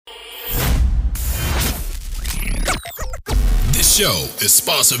show is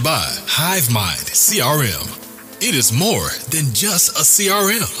sponsored by HiveMind CRM. It is more than just a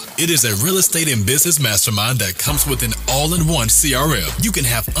CRM. It is a real estate and business mastermind that comes with an all-in-one CRM. You can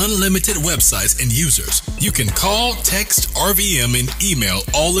have unlimited websites and users. You can call, text, RVM, and email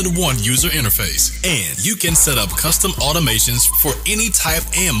all in one user interface. And you can set up custom automations for any type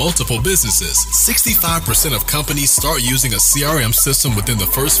and multiple businesses. 65% of companies start using a CRM system within the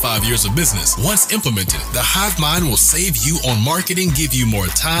first 5 years of business. Once implemented, the HiveMind will save you on marketing, give you more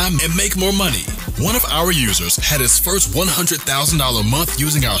time, and make more money. One of our users had his first $100,000 month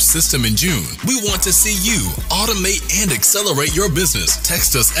using our system in June. We want to see you automate and accelerate your business.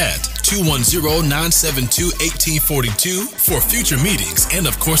 Text us at 210-972-1842 for future meetings and,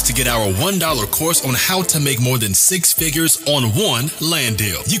 of course, to get our $1 course on how to make more than 6 figures on one land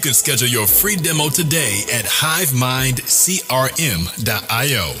deal. You can schedule your free demo today at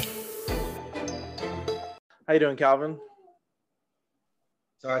hivemindcrm.io. How you doing, Calvin?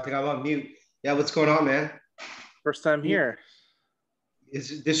 Sorry, I think I'm on mute. Yeah, what's going on, man? First time here. This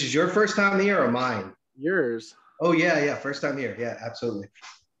is your first time here or mine? Yours. Oh yeah, first time here. Yeah, absolutely.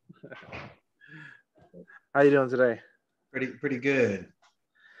 How you doing today? Pretty good.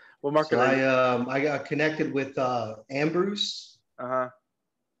 What market? So I got connected with Ambrose. Uh-huh.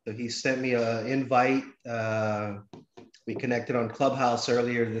 So he sent me an invite. We connected on Clubhouse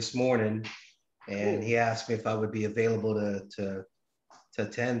earlier this morning, and he asked me if I would be available to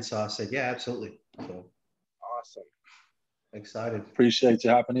attend. So I said, yeah, absolutely. So awesome. Excited. Appreciate you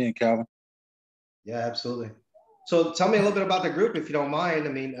hopping in, Calvin. Yeah, absolutely. So tell me a little bit about the group, if you don't mind. I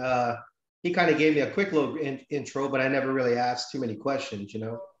mean, he kind of gave me a quick little intro, but I never really asked too many questions, you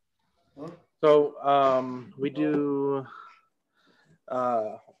know? So we do,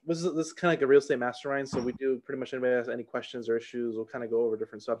 this is kind of like a real estate mastermind. So we do pretty much anybody has any questions or issues, we'll kind of go over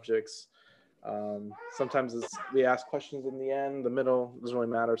different subjects. Sometimes we ask questions in the end, the middle, doesn't really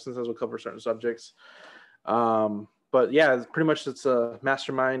matter. Sometimes we'll cover certain subjects. But yeah, it's a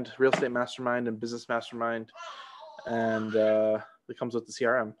mastermind, real estate mastermind and business mastermind. And it comes with the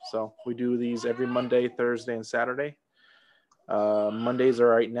CRM. So we do these every Monday, Thursday, and Saturday. Mondays are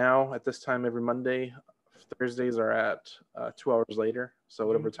right now at this time every Monday. Thursdays are at 2 hours later. So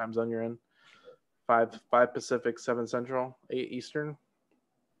whatever time zone you're in, 5 Pacific, 7 Central, 8 Eastern.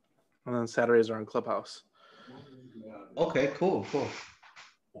 And then Saturdays are on Clubhouse. Okay, cool.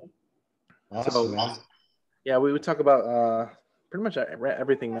 Awesome, man. Yeah, we would talk about pretty much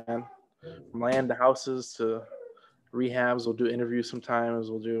everything, man. From land to houses to rehabs. We'll do interviews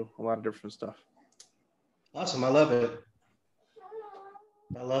sometimes. We'll do a lot of different stuff. Awesome. I love it.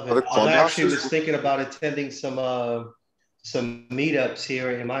 I actually was thinking about attending some meetups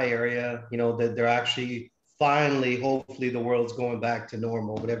here in my area, you know, that they're actually finally, hopefully the world's going back to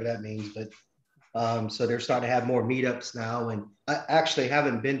normal, whatever that means. But so they're starting to have more meetups now. And I actually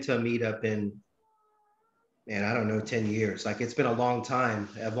haven't been to a meetup in, man, I don't know, 10 years. Like, it's been a long time.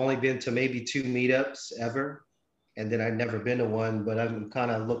 I've only been to maybe 2 meetups ever. And then I've never been to one, but I'm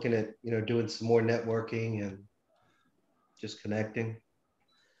kind of looking at, you know, doing some more networking and just connecting.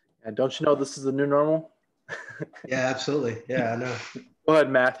 And don't you know this is the new normal? Yeah, absolutely. Yeah, I know. Go ahead,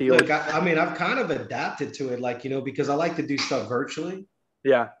 Matthew. Look, I mean, I've kind of adapted to it, like, you know, because I like to do stuff virtually.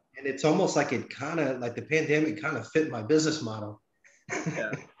 Yeah. And it's almost like it kind of, like the pandemic kind of fit my business model.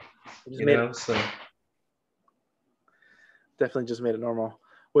 Yeah. You know, so. Definitely just made it normal.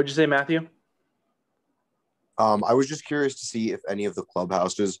 What'd you say, Matthew? I was just curious to see if any of the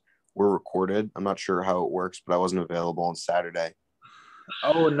clubhouses were recorded. I'm not sure how it works, but I wasn't available on Saturday.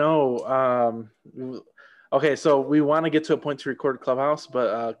 Oh, no. Okay, so we want to get to a point to record Clubhouse,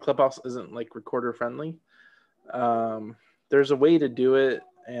 but Clubhouse isn't like recorder friendly. There's a way to do it,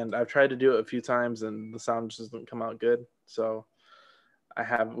 and I've tried to do it a few times, and the sound just doesn't come out good. So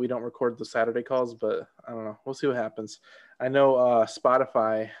we don't record the Saturday calls, but I don't know. We'll see what happens. I know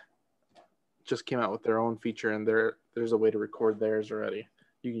Spotify just came out with their own feature, and there's a way to record theirs already.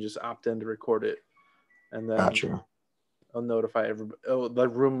 You can just opt in to record it, and then Gotcha. I'll notify everybody. Oh, the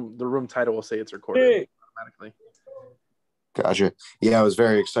room title will say it's recorded automatically. Gotcha. Yeah, I was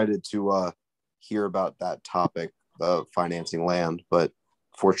very excited to hear about that topic of financing land, but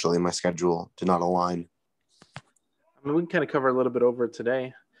fortunately my schedule did not align. I mean, we can kind of cover a little bit over it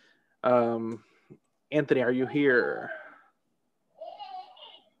today. Anthony, are you here?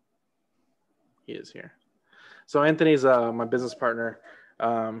 He is here. So Anthony's my business partner.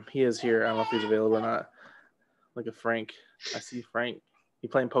 He is here. I don't know if he's available or not. Look at Frank. I see Frank. You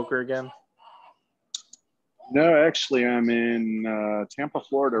playing poker again? No, actually, I'm in Tampa,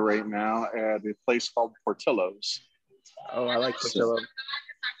 Florida right now at a place called Portillo's. Oh, I like Portillo.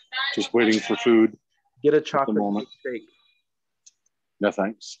 Just waiting for food. Get a chocolate steak. No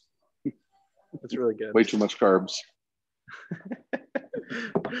thanks. It's really good. Way too much carbs.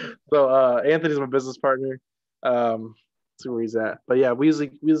 So Anthony's my business partner. See where he's at. But yeah, we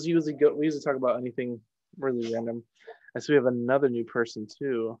usually talk about anything really random. And so we have another new person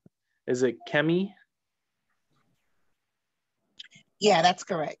too. Is it Kemi? Yeah, that's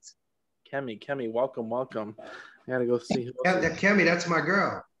correct. Kemi, welcome. I gotta go see who else. Kemi, that's my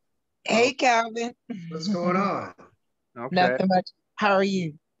girl. Hey, Calvin. What's going on? Okay. Nothing much. How are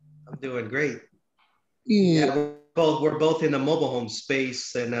you? I'm doing great. Yeah. We're both in the mobile home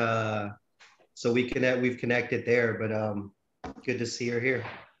space, and so we've connected there. But good to see her here.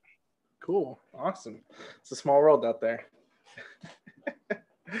 Cool, awesome. It's a small world out there.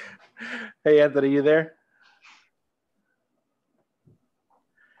 Hey, Anthony, you there?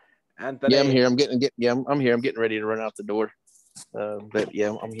 Anthony. Yeah, I'm here. I'm here. I'm getting ready to run out the door. But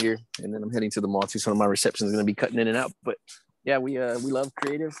yeah, I'm here, and then I'm heading to the mall too. Some of my reception is going to be cutting in and out. But yeah, we love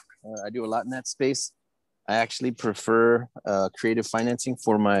creative. I do a lot in that space. I actually prefer creative financing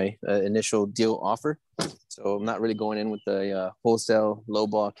for my initial deal offer. So I'm not really going in with a wholesale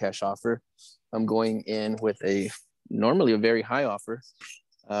lowball cash offer. I'm going in with normally a very high offer,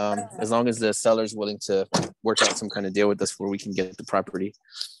 as long as the seller's willing to work out some kind of deal with us where we can get the property.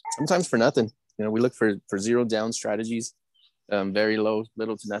 Sometimes for nothing. We look for zero down strategies, very little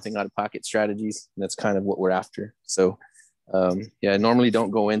to nothing out of pocket strategies. And that's kind of what we're after. So I normally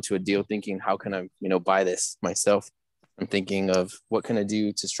don't go into a deal thinking, how can I, buy this myself? I'm thinking of what can I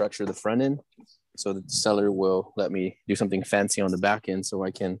do to structure the front end so that the seller will let me do something fancy on the back end so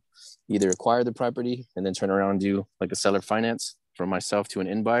I can either acquire the property and then turn around and do like a seller finance from myself to an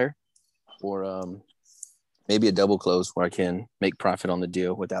end buyer, or maybe a double close where I can make profit on the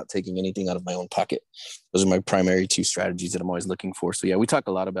deal without taking anything out of my own pocket. Those are my primary two strategies that I'm always looking for. So yeah, we talk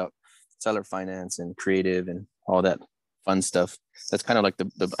a lot about seller finance and creative and all that fun stuff. That's kind of like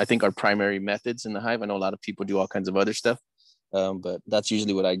I think our primary methods in the Hive. I know a lot of people do all kinds of other stuff, but that's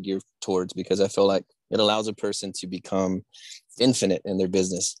usually what I gear towards, because I feel like it allows a person to become infinite in their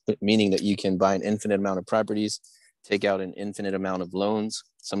business, meaning that you can buy an infinite amount of properties, take out an infinite amount of loans,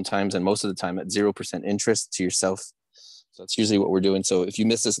 sometimes and most of the time at 0% interest to yourself. So that's usually what we're doing. So if you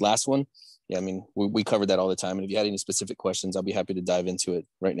missed this last one, yeah, I mean, we covered that all the time. And if you had any specific questions, I'll be happy to dive into it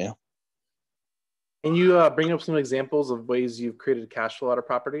right now. Can you bring up some examples of ways you've created cash flow out of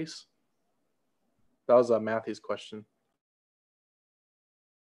properties? That was Matthew's question.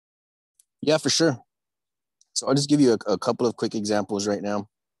 Yeah, for sure. So I'll just give you a couple of quick examples right now.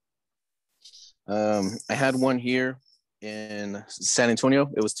 I had one here in San Antonio.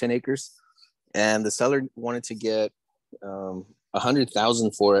 It was 10 acres, and the seller wanted to get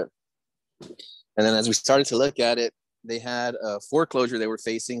 $100,000 for it. And then as we started to look at it, they had a foreclosure they were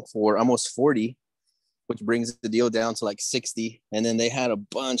facing for almost 40, which brings the deal down to like 60. And then they had a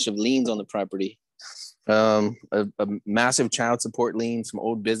bunch of liens on the property, a massive child support lien, some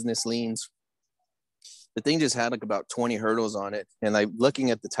old business liens. The thing just had like about 20 hurdles on it. And like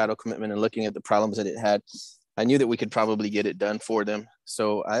looking at the title commitment and looking at the problems that it had, I knew that we could probably get it done for them.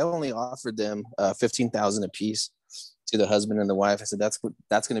 So I only offered them $15,000 a piece to the husband and the wife. I said, that's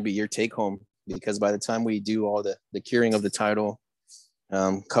going to be your take home, because by the time we do all the curing of the title,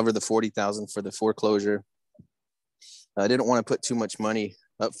 cover the $40,000 for the foreclosure, I didn't want to put too much money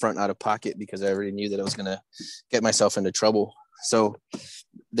up front out of pocket, because I already knew that I was going to get myself into trouble. So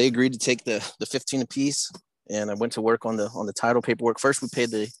they agreed to take the 15 a piece, and I went to work on the title paperwork. First, we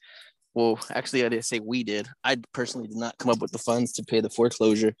paid actually I didn't say we did. I personally did not come up with the funds to pay the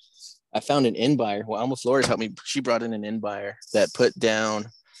foreclosure. I found an end buyer. Well, Alma Flores helped me. She brought in an end buyer that put down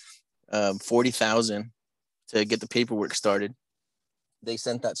 $40,000 to get the paperwork started. They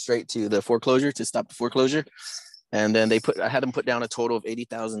sent that straight to the foreclosure to stop the foreclosure. And then I had them put down a total of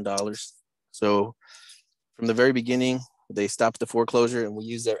 $80,000. So from the very beginning, they stopped the foreclosure, and we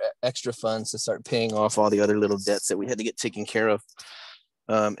used their extra funds to start paying off all the other little debts that we had to get taken care of.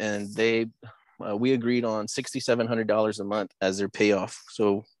 And we agreed on $6,700 a month as their payoff.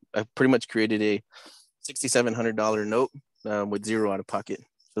 So I pretty much created a $6,700 note with zero out of pocket.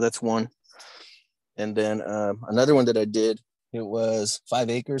 So that's one. And then another one that I did, it was 5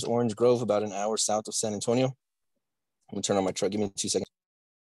 acres, Orange Grove, about an hour south of San Antonio. I'm gonna turn on my truck. Give me 2 seconds.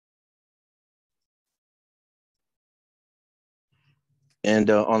 And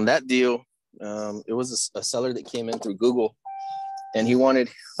on that deal, it was a seller that came in through Google, and he wanted,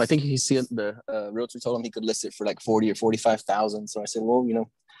 I think the realtor told him he could list it for like 40 or 45,000. So I said, well,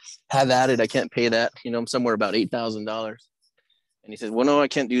 have at it. I can't pay that. I'm somewhere about $8,000. And he said, well, no, I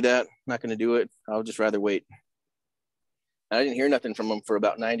can't do that. I'm not going to do it. I'll just rather wait. And I didn't hear nothing from him for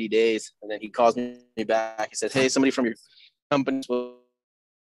about 90 days. And then he calls me back. He said, hey, somebody from your company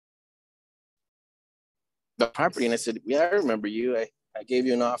the property. And I said, yeah, I remember you. I gave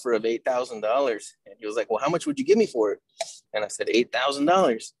you an offer of $8,000. And he was like, well, how much would you give me for it? And I said,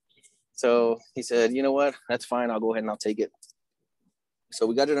 $8,000. So he said, you know what? That's fine. I'll go ahead and I'll take it. So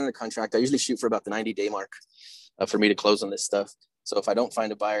we got it under contract. I usually shoot for about the 90-day mark for me to close on this stuff. So if I don't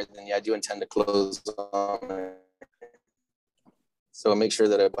find a buyer, then yeah, I do intend to close on it. So I'll make sure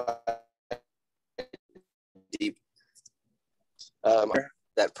that I buy deep.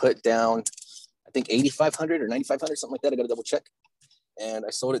 That put down, I think 8,500 or 9,500, something like that. I got to double check. And I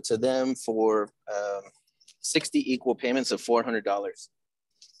sold it to them for 60 equal payments of $400.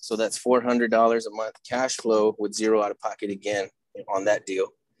 So that's $400 a month cash flow with zero out of pocket again on that deal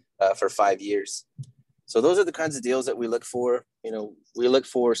for 5 years. So those are the kinds of deals that we look for. You know, we look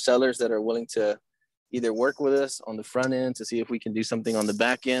for sellers that are willing to either work with us on the front end to see if we can do something on the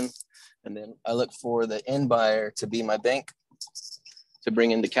back end. And then I look for the end buyer to be my bank, to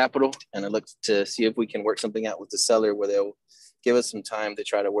bring in the capital. And I look to see if we can work something out with the seller where they'll give us some time to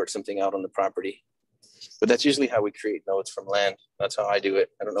try to work something out on the property. But that's usually how we create notes from land. That's how I do it.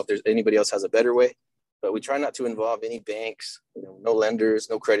 I don't know if there's anybody else has a better way, but we try not to involve any banks, you know, no lenders,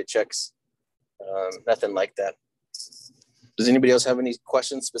 no credit checks, nothing like that. Does anybody else have any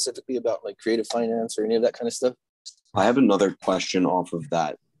questions specifically about like creative finance or any of that kind of stuff? I have another question off of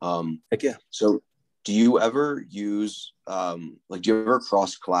that. Heck yeah. So do you ever use, do you ever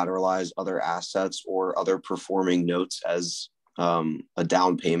cross collateralize other assets or other performing notes as a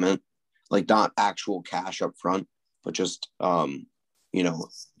down payment? Like not actual cash up front, but just,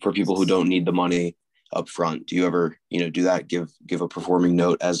 for people who don't need the money up front, do you ever, do that, give a performing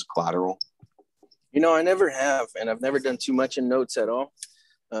note as collateral? I never have, and I've never done too much in notes at all.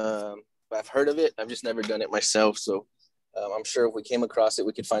 I've heard of it. I've just never done it myself. So I'm sure if we came across it,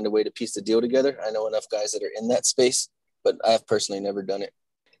 we could find a way to piece the deal together. I know enough guys that are in that space, but I have personally never done it.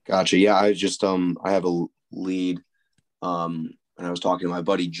 Gotcha. Yeah, I just, I have a lead, and I was talking to my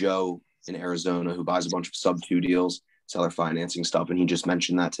buddy Joe in Arizona who buys a bunch of sub-2 deals, seller financing stuff, and he just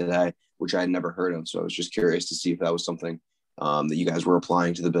mentioned that today, which I had never heard of. So I was just curious to see if that was something that you guys were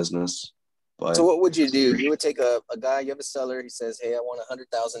applying to the business. But so what would you do? You would take a guy, you have a seller, he says, hey, I want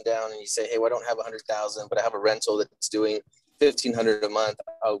 100,000 down. And you say, hey, well, I don't have 100,000, but I have a rental that's doing 1,500 a month.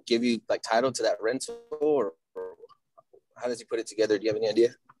 I'll give you like title to that rental, or how does he put it together? Do you have any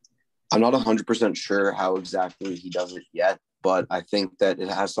idea? I'm not 100% sure how exactly he does it yet, but I think that it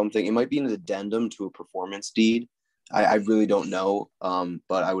has something. It might be an addendum to a performance deed. I really don't know,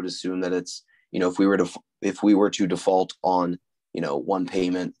 but I would assume that it's, if we were to default on, one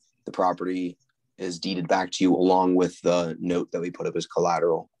payment, the property is deeded back to you along with the note that we put up as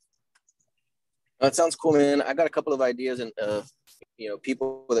collateral. That sounds cool, man. I got a couple of ideas and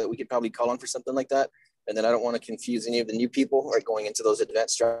people that we could probably call on for something like that. And then I don't want to confuse any of the new people or going into those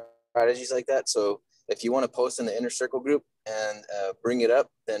advanced strategies like that. So if you want to post in the inner circle group and bring it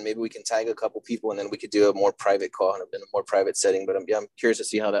up, then maybe we can tag a couple people and then we could do a more private call in a more private setting. But I'm curious to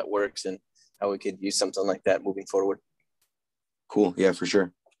see how that works and how we could use something like that moving forward. Cool. Yeah, for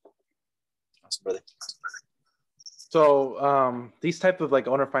sure. Awesome, brother. So these type of like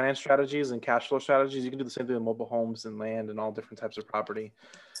owner finance strategies and cash flow strategies, you can do the same thing with mobile homes and land and all different types of property.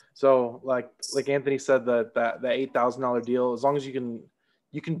 So like Anthony said, that $8,000 deal, as long as you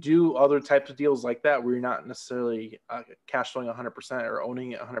can do other types of deals like that where you're not necessarily cash flowing 100% or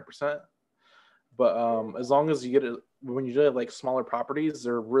owning it 100%. But as long as you get it, when you do have like smaller properties,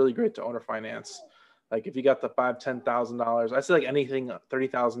 they're really great to owner finance. Like if you got the $5,000, $10,000, I say like anything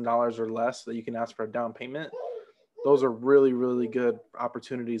 $30,000 or less that you can ask for a down payment. Those are really, really good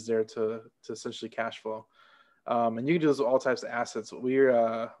opportunities there to essentially cash flow. And you can do this with all types of assets. We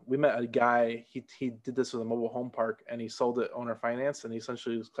met a guy, he did this with a mobile home park and he sold it owner finance and he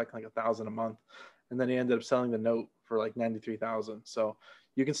essentially was collecting like $1,000 a month. And then he ended up selling the note for like $93,000. So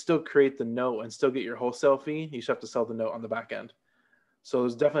you can still create the note and still get your wholesale fee. You just have to sell the note on the back end. So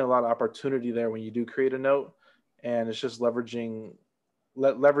there's definitely a lot of opportunity there when you do create a note, and it's just leveraging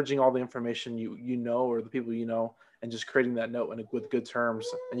all the information you know or the people you know, and just creating that note with good terms.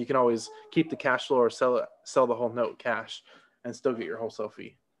 And you can always keep the cash flow or sell the whole note cash and still get your wholesale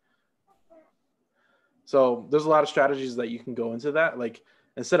fee. So there's a lot of strategies that you can go into that. Like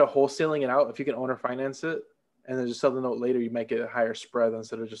instead of wholesaling it out, if you can owner finance it and then just sell the note later, you might get a higher spread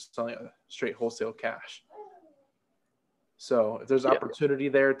instead of just selling a straight wholesale cash. So if there's opportunity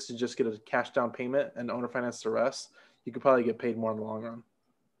there to just get a cash down payment and owner finance the rest, you could probably get paid more in the long run.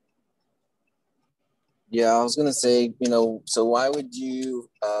 Yeah, I was going to say, so why would you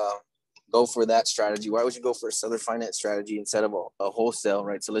go for that strategy? Why would you go for a seller finance strategy instead of a wholesale,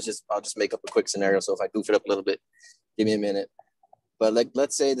 right? So I'll just make up a quick scenario. So if I goof it up a little bit, give me a minute. But like,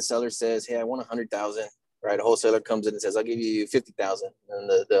 let's say the seller says, hey, I want 100,000. right? A wholesaler comes in and says, I'll give you 50,000. And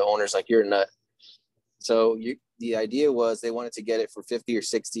the owner's like, you're a nut. So the idea was they wanted to get it for 50 or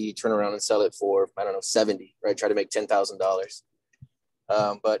 60, turn around and sell it for, I don't know, 70, right? Try to make $10,000.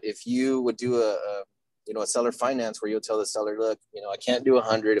 But if you would do a seller finance where you'll tell the seller, look, I can't do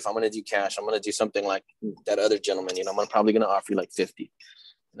 100. If I'm going to do cash, I'm going to do something like that other gentleman, I'm probably going to offer you like 50.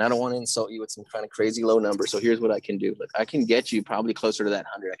 And I don't want to insult you with some kind of crazy low number. So here's what I can do. Look, I can get you probably closer to that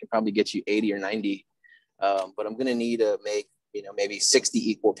 100. I can probably get you 80 or 90. But I'm going to need to make, maybe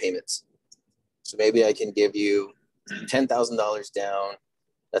 60 equal payments. So maybe I can give you $10,000 down,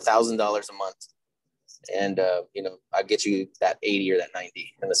 $1,000 a month. And, I'll get you that 80 or that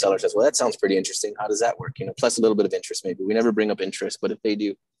 90. And the seller says, well, that sounds pretty interesting. How does that work? Plus a little bit of interest, maybe. We never bring up interest, but if they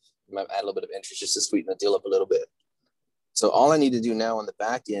do, we might add a little bit of interest just to sweeten the deal up a little bit. So all I need to do now on the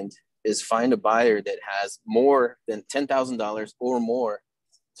back end is find a buyer that has more than $10,000 or more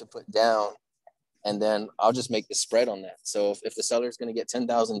to put down. And then I'll just make the spread on that. So if the seller is going to get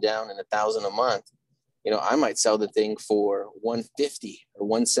 10,000 down and 1,000 a month, I might sell the thing for 150 or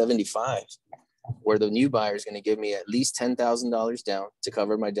 175, where the new buyer is going to give me at least $10,000 down to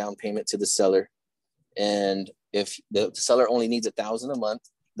cover my down payment to the seller. And if the seller only needs 1,000 a month,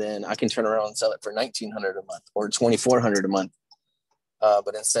 then I can turn around and sell it for $1,900 a month or $2,400 a month.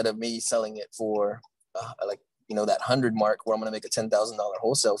 But instead of me selling it for that 100 mark where I'm going to make a $10,000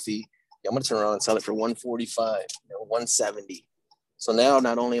 wholesale fee, I'm going to turn around and sell it for 145, 170. So now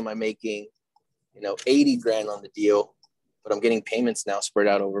not only am I making, 80 grand on the deal, but I'm getting payments now spread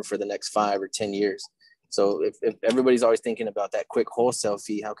out over for the next 5 or 10 years. So if everybody's always thinking about that quick wholesale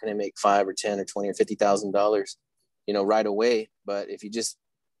fee, how can I make 5 or 10 or 20 or $50,000, right away? But if you just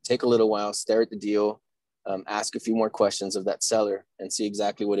take a little while, stare at the deal, ask a few more questions of that seller and see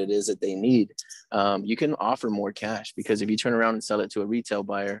exactly what it is that they need, you can offer more cash, because if you turn around and sell it to a retail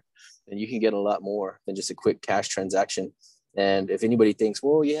buyer, then you can get a lot more than just a quick cash transaction. And if anybody thinks,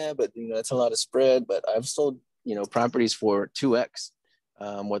 well, yeah, but that's a lot of spread, but I've sold, properties for 2x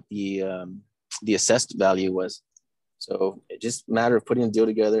what the assessed value was. So it just a matter of putting a deal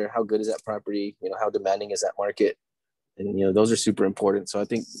together. How good is that property? How demanding is that market? And, those are super important. So I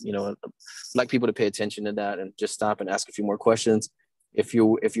think, I'd like people to pay attention to that and just stop and ask a few more questions. If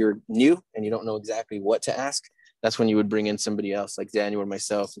you're new and you don't know exactly what to ask, that's when you would bring in somebody else like Daniel or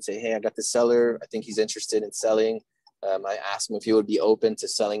myself and say, hey, I got this seller. I think he's interested in selling. I asked him if he would be open to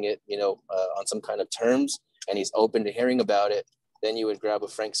selling it, on some kind of terms, and he's open to hearing about it. Then you would grab a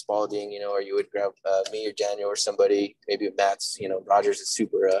Frank Spalding, or you would grab me or Daniel or somebody, maybe Matt's, Rogers is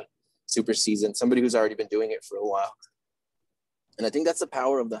super seasoned, somebody who's already been doing it for a while. And I think that's the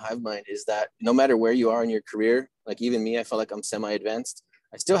power of the hive mind, is that no matter where you are in your career, like even me, I feel like I'm semi-advanced.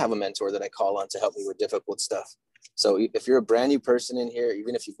 I still have a mentor that I call on to help me with difficult stuff. So if you're a brand new person in here,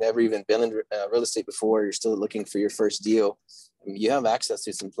 even if you've never even been in real estate before, you're still looking for your first deal, you have access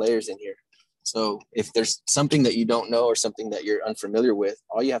to some players in here. So if there's something that you don't know or something that you're unfamiliar with,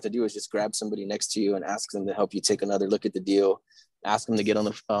 all you have to do is just grab somebody next to you and ask them to help you take another look at the deal. Ask them to get on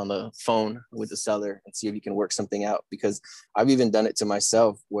the phone with the seller and see if you can work something out. Because I've even done it to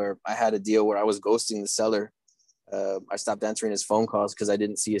myself, where I had a deal where I was ghosting the seller. I stopped answering his phone calls because I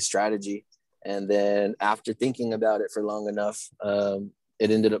didn't see his strategy. And then after thinking about it for long enough, it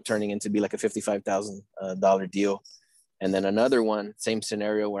ended up turning into be like a $55,000 deal. And then another one, same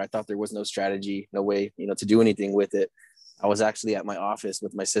scenario, where I thought there was no strategy, no way, to do anything with it. I was actually at my office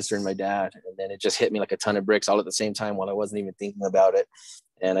with my sister and my dad, and then it just hit me like a ton of bricks all at the same time while I wasn't even thinking about it.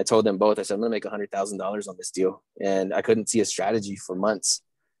 And I told them both, I said, I'm going to make $100,000 on this deal. And I couldn't see a strategy for months,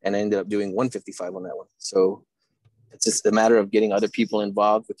 and I ended up doing 155 on that one. So it's just a matter of getting other people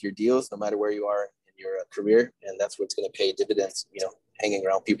involved with your deals, no matter where you are in your career. And that's what's going to pay dividends, hanging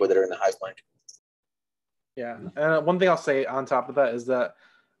around people that are in the hive mind. Yeah. And one thing I'll say on top of that is that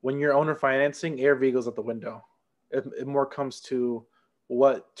when you're owner financing, ARV goes out the window. It more comes to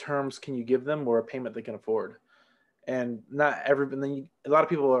what terms can you give them or a payment they can afford. And not every, a lot of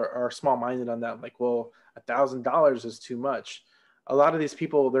people are small-minded on that. Like, well, $1,000 is too much. A lot of these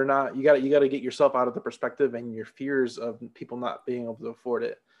people, they're not, you got to get yourself out of the perspective and your fears of people not being able to afford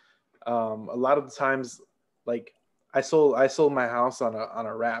it. A lot of the times, like I sold my house on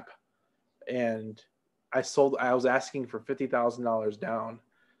a wrap, and I was asking for $50,000 down,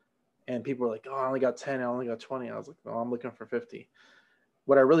 and people were like, oh, I only got 10, I only got 20. I was like, no, I'm looking for 50.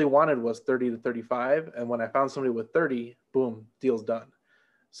 What I really wanted was 30 to 35. And when I found somebody with 30, boom, deal's done.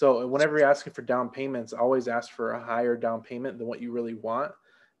 So whenever you're asking for down payments, always ask for a higher down payment than what you really want,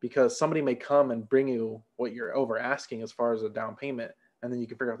 because somebody may come and bring you what you're over asking as far as a down payment, and then you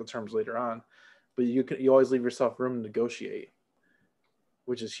can figure out the terms later on. But you always leave yourself room to negotiate,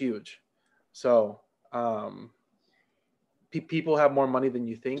 which is huge. So people have more money than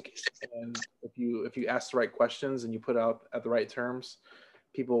you think, and if you ask the right questions and you put out at the right terms,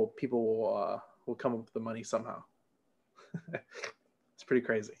 people will come up with the money somehow. It's pretty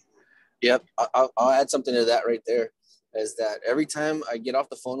crazy. Yep. I'll add something to that right there, is that every time I get off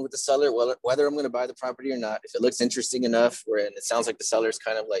the phone with the seller, whether I'm going to buy the property or not, if it looks interesting enough and it sounds like the seller's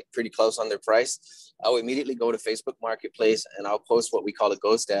kind of like pretty close on their price, I'll immediately go to Facebook Marketplace and I'll post what we call a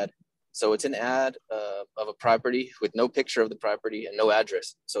ghost ad. So it's an ad of a property with no picture of the property and no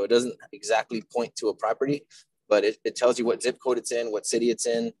address. So it doesn't exactly point to a property, but it tells you what zip code it's in, what city it's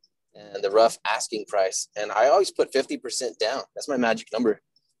in, and the rough asking price. And I always put 50% down. That's my magic number.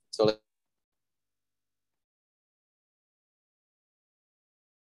 So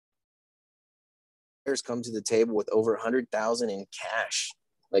come to the table with over 100,000 in cash,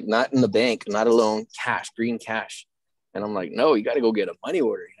 like not in the bank, not a loan, cash, green cash. And I'm like, no, you got to go get a money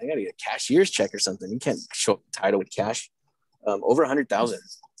order. I got to get a cashier's check or something. You can't show up the title with cash. Over 100,000.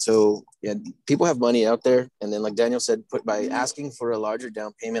 So yeah, people have money out there. And then like Daniel said, by asking for a larger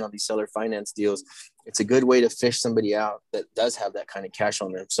down payment on these seller finance deals, it's a good way to fish somebody out that does have that kind of cash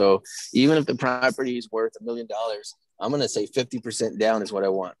on them. So even if the property is worth $1 million, I'm going to say 50% down is what I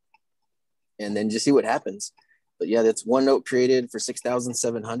want. And then just see what happens. But yeah, that's one note created for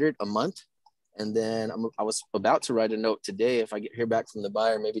 $6,700 a month. And then I was about to write a note today, if I hear back from the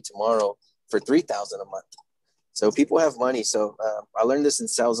buyer, maybe tomorrow, for $3,000 a month. So people have money. So I learned this in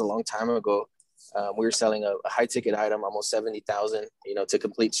sales a long time ago. We were selling a high ticket item, almost 70,000, to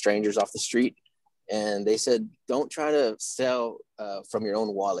complete strangers off the street. And they said, don't try to sell from your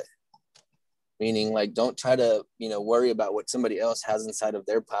own wallet. Meaning, like, don't try to, worry about what somebody else has inside of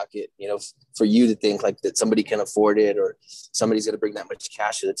their pocket, for you to think like that somebody can afford it or somebody's going to bring that much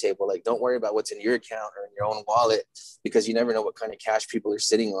cash to the table. Like, don't worry about what's in your account or in your own wallet, because you never know what kind of cash people are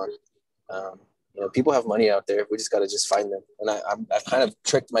sitting on. People have money out there. We just got to just find them. And I've kind of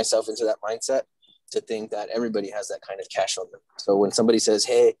tricked myself into that mindset to think that everybody has that kind of cash on them. So when somebody says,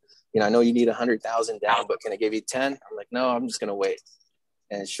 hey, I know you need 100,000 down, but can I give you 10? I'm like, no, I'm just going to wait.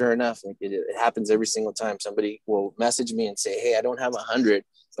 And sure enough, like it happens every single time. Somebody will message me and say, hey, I don't have 100,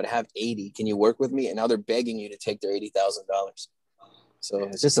 but I have 80. Can you work with me? And now they're begging you to take their $80,000. So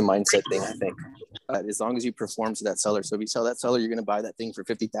it's just a mindset thing, I think. As long as you perform to that seller. So if you tell that seller you're going to buy that thing for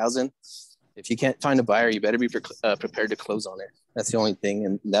 50,000, if you can't find a buyer, you better be prepared to close on it. That's the only thing.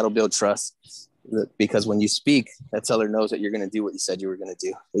 And that'll build trust, because when you speak, that seller knows that you're going to do what you said you were going to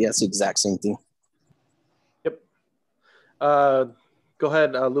do. But yeah, it's the exact same thing. Yep. Go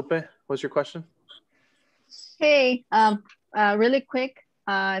ahead, Lupe. What's your question? Hey, really quick.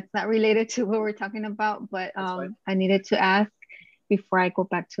 It's not related to what we're talking about, but I needed to ask before I go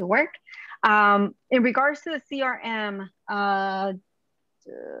back to work. In regards to the CRM,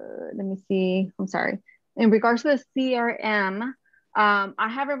 let me see. I'm sorry. In regards to the CRM, I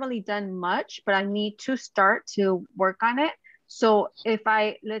haven't really done much, but I need to start to work on it. So if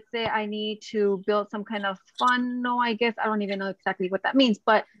let's say I need to build some kind of funnel, I guess, I don't even know exactly what that means,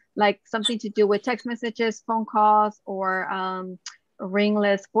 but like something to do with text messages, phone calls, or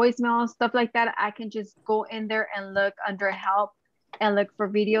ringless voicemails, stuff like that, I can just go in there and look under help and look for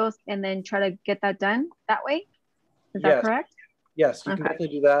videos and then try to get that done that way. Is that correct? Yes, you can definitely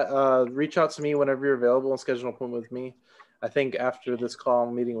do that. Reach out to me whenever you're available and schedule an appointment with me. I think after this call,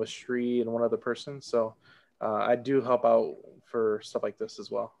 I'm meeting with Sri and one other person. So I do help out for stuff like this as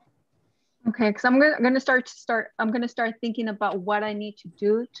well. Okay, because I'm gonna start thinking about what I need to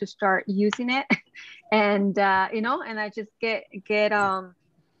do to start using it, and and I just get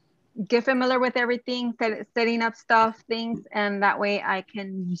familiar with everything, setting up things, and that way I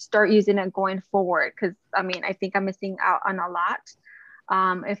can start using it going forward. Because I think I'm missing out on a lot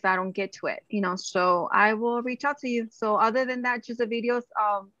if I don't get to it, So I will reach out to you. So other than that, just the videos,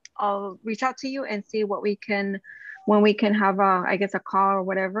 I'll reach out to you and see when we can have a call or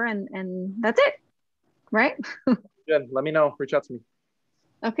whatever, and that's it, right? Good. Let me know. Reach out to me.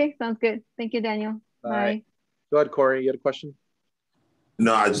 Okay, sounds good. Thank you, Daniel. Bye. Right. Go ahead, Corey. You had a question?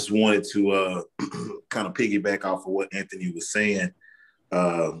 No, I just wanted to kind of piggyback off of what Anthony was saying.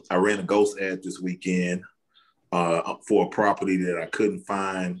 I ran a ghost ad this weekend for a property that I couldn't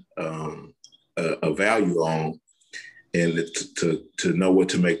find a value on, and to know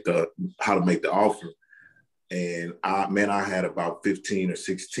how to make the offer. And I had about 15 or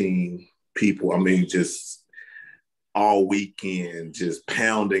 16 people. Just all weekend, just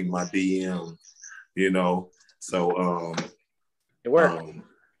pounding my DM, So it worked.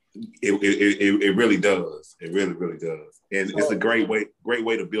 It really does. It really does, and it's a great way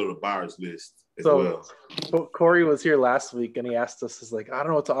to build a buyers list as well. Corey was here last week, and he asked us, "Is like, I don't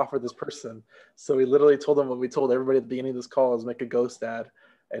know what to offer this person." So we literally told him what we told everybody at the beginning of this call: is make a ghost ad,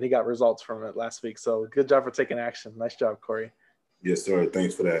 and he got results from it last week. So good job for taking action. Nice job, Corey. Yes, sir.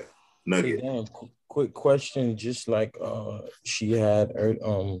 Thanks for that nugget. Hey, Dan, quick question, just like she had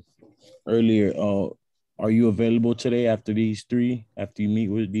earlier. Are you available today after you meet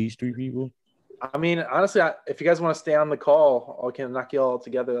with these three people? I mean, honestly, if you guys want to stay on the call, I can knock you all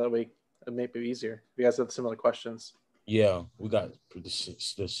together that way. It may be easier if you guys have similar questions. Yeah, we got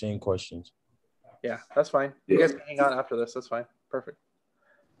the same questions. Yeah, that's fine. You guys can hang on after this. That's fine. Perfect.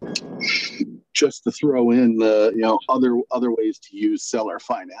 Just to throw in the other ways to use seller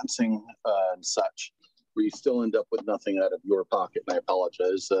financing and such, where you still end up with nothing out of your pocket. And I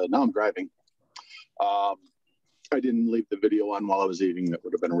apologize. Now I'm driving. I didn't leave the video on while I was eating. That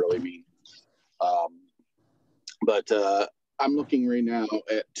would have been really mean. But I'm looking right now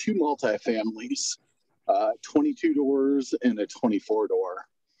at two multifamilies, 22 doors and a 24 door,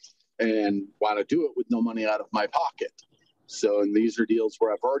 and want to do it with no money out of my pocket. So, and these are deals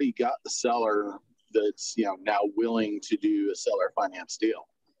where I've already got the seller that's, now willing to do a seller finance deal.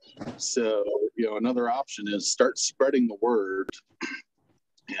 So, another option is start spreading the word,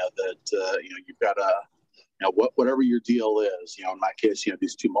 that, you've got whatever your deal is, in my case,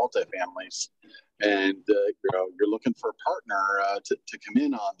 these two multifamilies, and, you're looking for a partner to come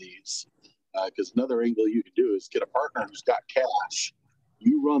in on these, because another angle you can do is get a partner who's got cash.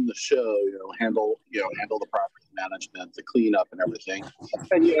 You run the show, handle the property management, the cleanup and everything.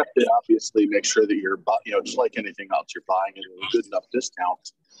 And you have to obviously make sure that you're, just like anything else, you're buying it at a good enough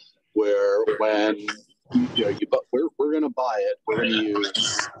discount where when we're going to buy it, we're going to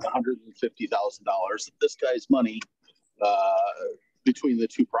use $150,000 of this guy's money between the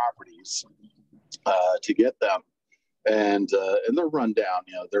two properties to get them. And they're run down,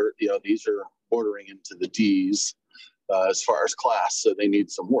 these are bordering into the D's as far as class, so they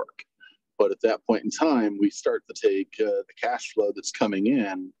need some work. But at that point in time, we start to take the cash flow that's coming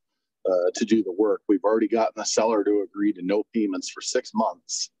in to do the work. We've already gotten the seller to agree to no payments for 6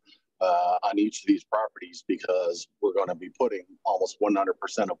 months on each of these properties, because we're going to be putting almost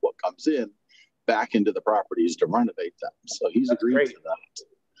 100% of what comes in back into the properties to renovate them. So he's agreed to that.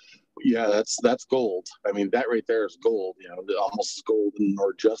 Yeah, that's gold. I mean, that right there is gold, almost as golden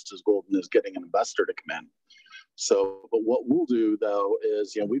or just as golden as getting an investor to come in. So, but what we'll do though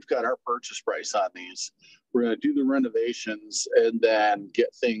is, we've got our purchase price on these. We're going to do the renovations and then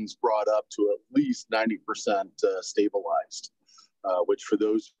get things brought up to at least 90% stabilized, which for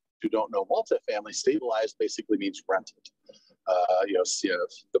those who don't know, multifamily stabilized basically means rented.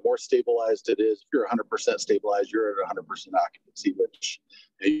 The more stabilized it is, if you're 100% stabilized, you're at 100% occupancy, which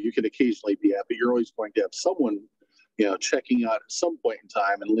you can occasionally be at, but you're always going to have someone checking out at some point in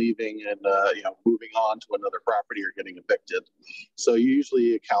time and leaving and, moving on to another property or getting evicted. So you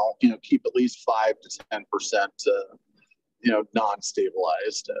usually keep at least 5 to 10%,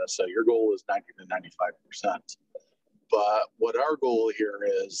 non-stabilized. So your goal is 90 to 95%. But what our goal here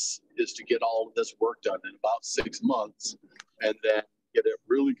is to get all of this work done in about 6 months and then get it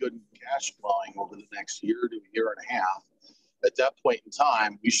really good cash flowing over the next year to a year and a half. At that point in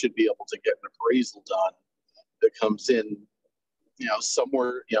time, we should be able to get an appraisal done that comes in,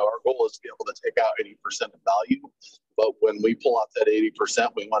 somewhere, our goal is to be able to take out 80% of value. But when we pull out that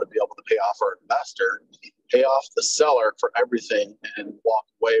 80%, we want to be able to pay off our investor, pay off the seller for everything, and walk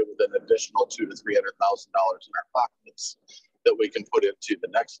away with an additional $200,000 to $300,000 in our pockets that we can put into the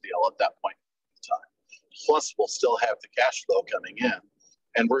next deal at that point in time. Plus, we'll still have the cash flow coming in,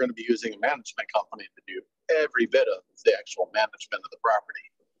 and we're going to be using a management company to do every bit of the actual management of the property.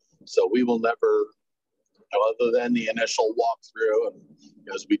 So we will never, other than the initial walkthrough and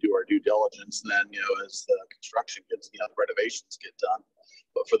as we do our due diligence, and then as the construction gets, the renovations get done.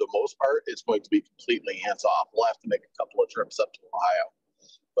 But for the most part, it's going to be completely hands off. We'll have to make a couple of trips up to Ohio,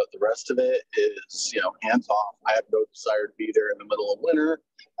 but the rest of it is hands off. I have no desire to be there in the middle of winter.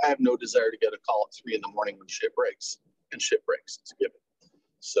 I have no desire to get a call at 3 a.m. when shit breaks, and shit breaks. It's a given.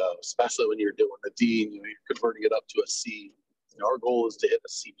 So especially when you're doing a D, you're converting it up to a C. Our goal is to hit a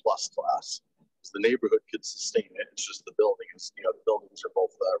C+ class. The neighborhood could sustain it. It's just the buildings. The buildings are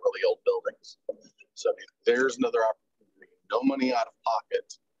both really old buildings. So there's another opportunity. No money out of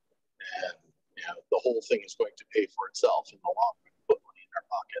pocket, and the whole thing is going to pay for itself in the long run. Put money in our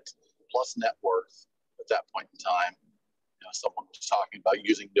pocket, plus net worth at that point in time. Someone was talking about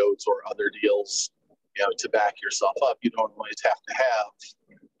using notes or other deals, to back yourself up. You don't always have to have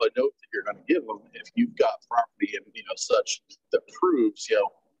a note that you're going to give them if you've got property and such that proves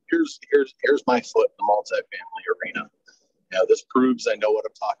here's my foot in the multifamily arena. This proves I know what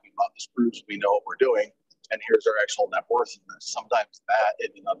I'm talking about. This proves we know what we're doing. And here's our actual net worth in this. Sometimes that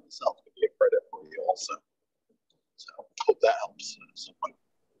in and of itself can be a credit for you also. So hope that helps someone.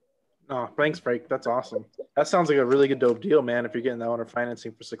 Oh, thanks, Frank. That's awesome. That sounds like a really good dope deal, man. If you're getting that owner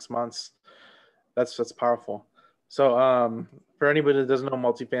financing for 6 months, that's powerful. So for anybody that doesn't know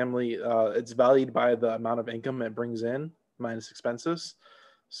multifamily, it's valued by the amount of income it brings in minus expenses.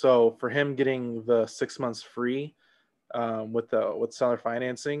 So for him getting the 6 months free with seller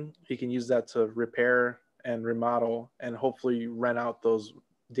financing, he can use that to repair and remodel and hopefully rent out those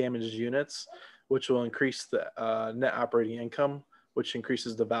damaged units, which will increase the net operating income, which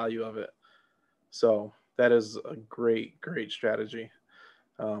increases the value of it. So that is a great strategy.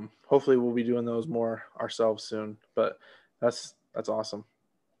 Hopefully we'll be doing those more ourselves soon, but that's awesome.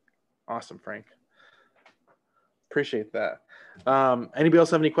 Awesome, Frank. Appreciate that. Anybody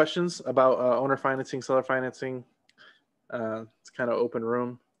else have any questions about owner financing, seller financing? It's kind of open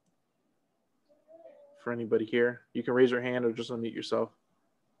room for anybody here. You can raise your hand or just unmute yourself.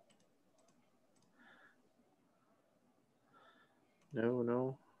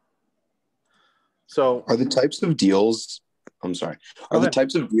 No. So are the types of deals, I'm sorry, are the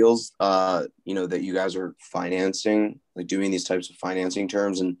types of deals, that you guys are financing, like doing these types of financing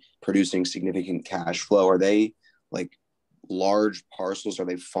terms and producing significant cash flow, are they like large parcels? Are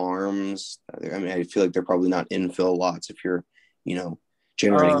they farms? I mean, I feel like they're probably not infill lots if you're,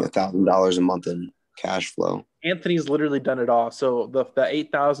 generating $1,000 a month in cash flow. Anthony's literally done it all. So the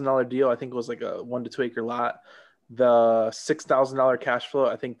 $8,000 deal, I think, was like a 1 to 2 acre lot. The $6,000 cash flow,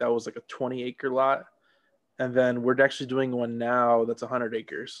 I think that was like a 20 acre lot. And then we're actually doing one now that's 100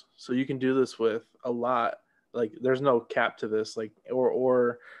 acres. So you can do this with a lot. Like there's no cap to this, like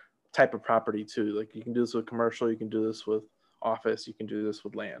or type of property too. Like you can do this with commercial, you can do this with office, you can do this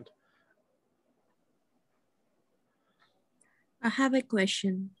with land. I have a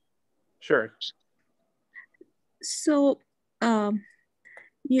question. Sure. So, do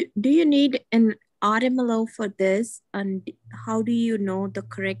you need an RMLO for this, and how do you know the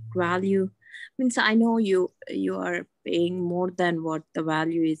correct value? Means I know you are paying more than what the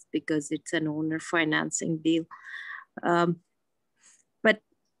value is because it's an owner financing deal. But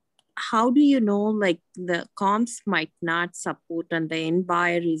how do you know, like the comps might not support and the end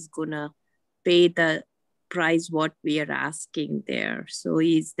buyer is gonna pay the price what we are asking there? So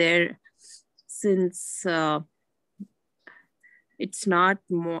is there, since it's not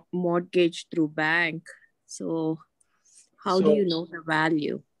mortgage through bank, so how do you know the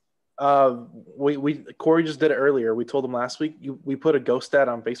value? Corey just did it earlier. We told him last week. We put a ghost ad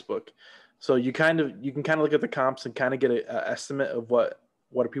on Facebook, so you can kind of look at the comps and kind of get an estimate of what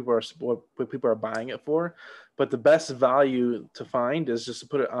people are buying it for. But the best value to find is just to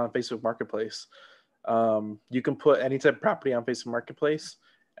put it on Facebook Marketplace. You can put any type of property on Facebook Marketplace,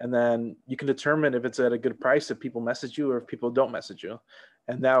 and then you can determine if it's at a good price if people message you or if people don't message you,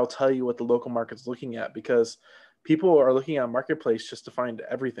 and that'll tell you what the local market's looking at, because people are looking on Marketplace just to find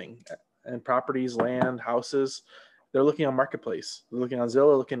everything, and properties, land, houses. They're looking on Marketplace. They're looking on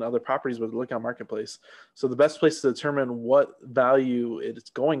Zillow, looking at other properties, but they're looking on Marketplace. So the best place to determine what value it's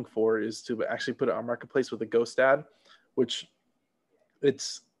going for is to actually put it on Marketplace with a ghost ad, which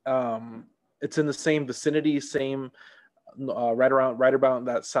it's in the same vicinity, same right about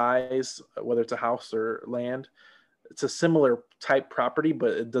that size, whether it's a house or land. It's a similar type property,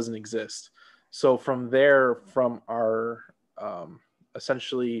 but it doesn't exist. So from there, from our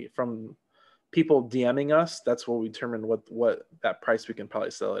essentially from people DMing us, that's where we determine what that price we can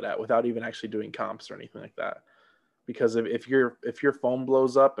probably sell it at without even actually doing comps or anything like that. Because if your phone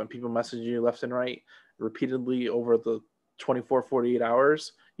blows up and people message you left and right repeatedly over the 24, 48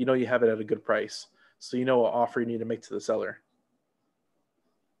 hours, you have it at a good price. So what offer you need to make to the seller.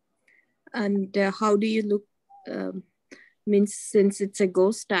 And how do you look, means since it's a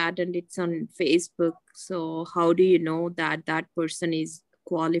ghost ad and it's on Facebook, so how do you know that that person is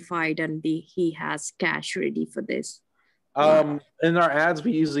qualified and he has cash ready for this? In our ads,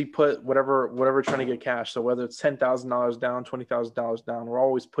 we usually put whatever we're trying to get cash. So whether it's $10,000 down, $20,000 down, we're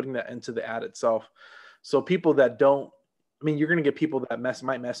always putting that into the ad itself. So people that don't, you're going to get people that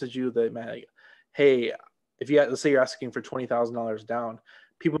might message you that might, hey, let's say you're asking for $20,000 down,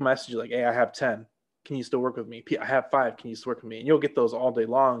 people message you like, hey, I have 10. Can you still work with me? I have 5. Can you still work with me? And you'll get those all day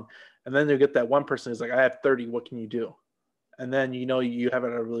long. And then you'll get that one person who's like, I have 30. What can you do? And then you have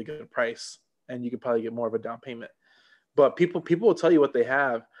it at a really good price, and you could probably get more of a down payment. But people will tell you what they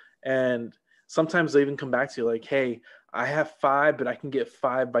have, and sometimes they even come back to you like, hey, I have 5, but I can get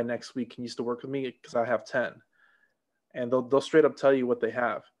 5 by next week. Can you still work with me? Because I have 10. And they'll straight up tell you what they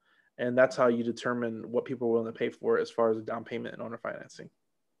have. And that's how you determine what people are willing to pay for it as far as the down payment and owner financing.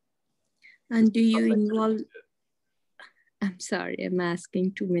 And do you involve, I'm sorry, I'm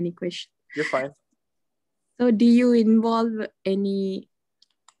asking too many questions. You're fine. So do you involve any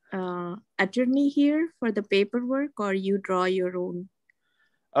attorney here for the paperwork, or you draw your own?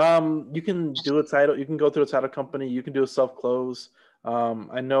 You can do a title. You can go through a title company. You can do a self-close.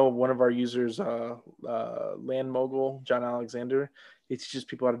 I know one of our users, Land Mogul, John Alexander, he teaches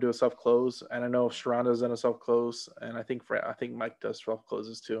people how to do a self-close. And I know Sharonda's done a self-close, and I think Mike does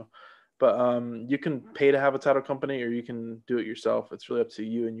self-closes too. But you can pay to have a title company, or you can do it yourself. It's really up to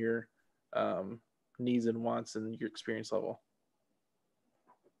you and your needs and wants and your experience level.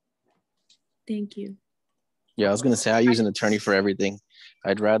 Thank you. Yeah, I was gonna say I use an attorney for everything.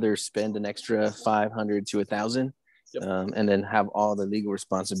 I'd rather spend an extra $500 to $1,000, and then have all the legal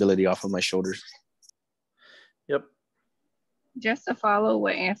responsibility off of my shoulders. Yep. Just to follow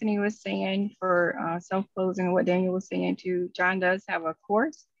what Anthony was saying for self-closing and what Daniel was saying too, John does have a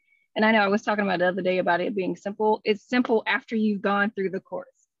course. And I know I was talking about the other day about it being simple. It's simple after you've gone through the course.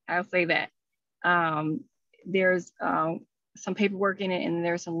 I'll say that. There's some paperwork in it, and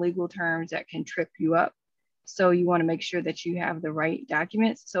there's some legal terms that can trip you up. So you want to make sure that you have the right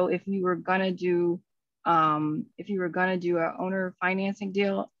documents. So if you were gonna do an owner financing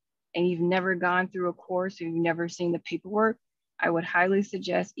deal and you've never gone through a course or you've never seen the paperwork, I would highly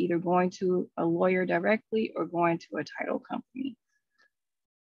suggest either going to a lawyer directly or going to a title company.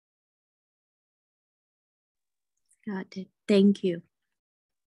 Got it. Thank you.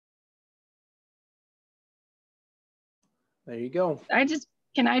 There you go.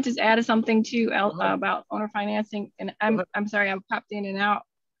 Can I just add something too about owner financing? And I'm sorry, I popped in and out.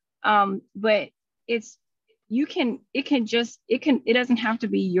 But it doesn't have to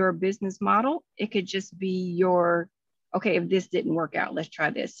be your business model. It could just be okay, if this didn't work out, let's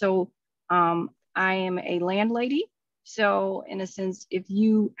try this. So I am a landlady. So in a sense, if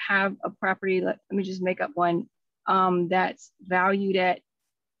you have a property, let me just make up one that's valued at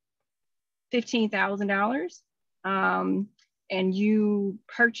 $15,000. And you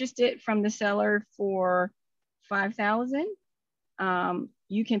purchased it from the seller for $5,000,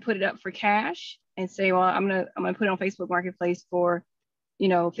 you can put it up for cash and say, well, I'm gonna put it on Facebook Marketplace for,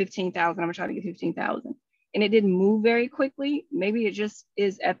 $15,000. I'm gonna try to get $15,000. And it didn't move very quickly. Maybe it just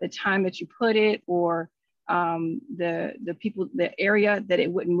is at the time that you put it, or the area that it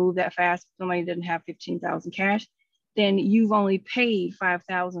wouldn't move that fast. Somebody didn't have 15,000 cash, then you've only paid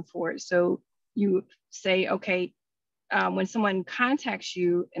 5,000 for it. So you say, okay, when someone contacts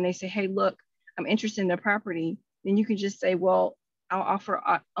you and they say, hey, look, I'm interested in the property, then you can just say, well, I'll offer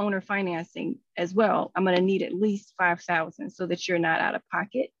owner financing as well. I'm going to need at least 5,000 so that you're not out of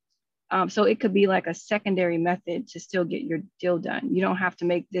pocket. So it could be like a secondary method to still get your deal done. You don't have to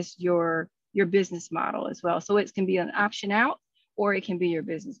make this your business model as well. So it can be an option out, or it can be your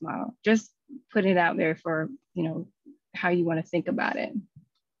business model. Just put it out there for, how you want to think about it.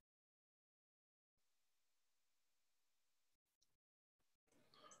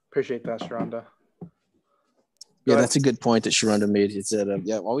 Appreciate that, Sharonda. Yeah, that's a good point that Sharonda made. It's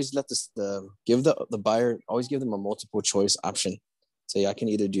that always let give the buyer, always give them a multiple choice option. Say, I can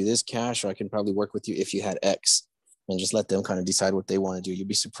either do this cash, or I can probably work with you if you had X, and just let them kind of decide what they want to do. You'll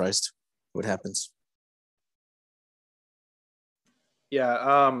be surprised what happens.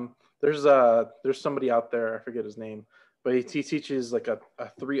 Yeah, there's somebody out there, I forget his name, but he teaches like a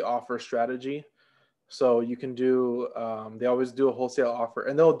 3-offer strategy. So you can do, they always do a wholesale offer,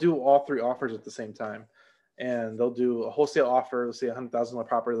 and they'll do all 3 offers at the same time. And they'll do a wholesale offer, let's say $100,000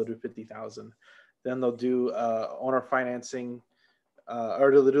 property, they'll do $50,000. Then they'll do owner financing,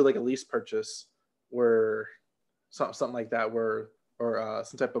 or they'll do like a lease purchase, where something like that, or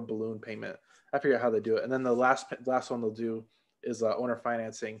some type of balloon payment. I forget how they do it. And then the last one they'll do is owner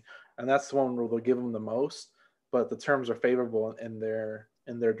financing, and that's the one where they'll give them the most, but the terms are favorable in their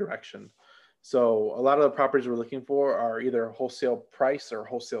direction. So a lot of the properties we're looking for are either wholesale price or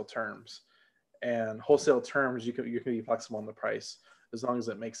wholesale terms. And wholesale terms, you can be flexible on the price as long as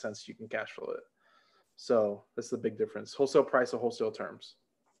it makes sense. You can cash flow it. So that's the big difference: wholesale price or wholesale terms.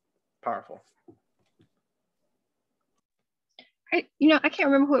 Powerful. I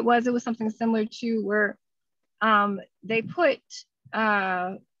can't remember who it was. It was something similar to where they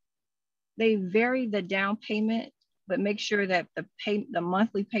vary the down payment, but make sure that the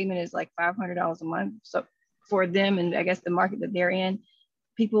monthly payment is like $500 a month. So for them, and I guess the market that they're in,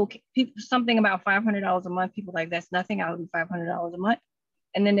 people something about $500 a month. People like, that's nothing. I'll do $500 a month,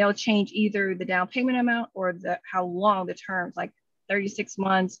 and then they'll change either the down payment amount or how long the terms, like 36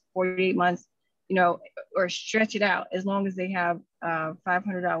 months, 48 months. or stretch it out as long as they have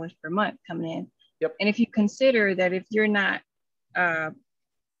 $500 per month coming in. Yep. And if you consider that if you're not,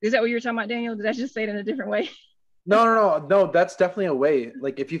 is that what you were talking about, Daniel? Did I just say it in a different way? No, that's definitely a way.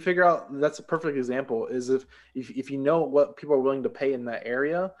 Like if you figure out, that's a perfect example, is if you know what people are willing to pay in that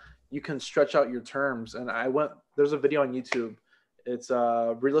area, you can stretch out your terms. And there's a video on YouTube. It's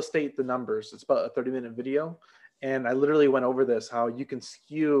real estate, the numbers. It's about a 30-minute video. And I literally went over this, how you can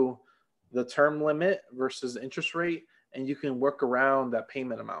skew the term limit versus interest rate, and you can work around that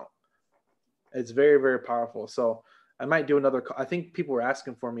payment amount. It's very, very powerful. So I might do another, I think people were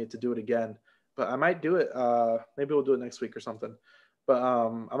asking for me to do it again, but I might do it. Maybe we'll do it next week or something. But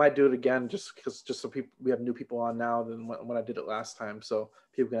I might do it again just so we have new people on now than when I did it last time, so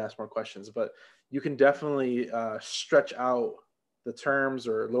people can ask more questions. But you can definitely stretch out the terms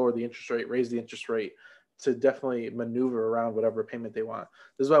or lower the interest rate, raise the interest rate to definitely maneuver around whatever payment they want.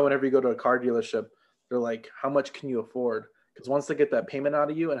 This is why whenever you go to a car dealership, they're like, how much can you afford? Because once they get that payment out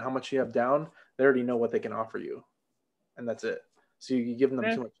of you and how much you have down, they already know what they can offer you. And that's it. So you give them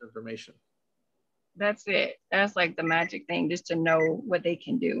too much information. That's it. That's like the magic thing, just to know what they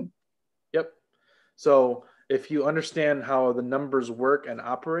can do. Yep. So if you understand how the numbers work and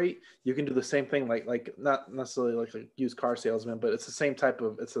operate, you can do the same thing, like not necessarily like a used car salesman, but it's the same type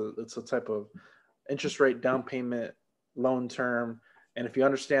of, it's a type of interest rate, down payment, loan term. And if you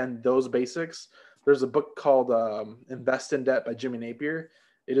understand those basics, there's a book called Invest in Debt by Jimmy Napier.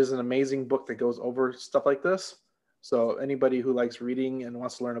 It is an amazing book that goes over stuff like this. So anybody who likes reading and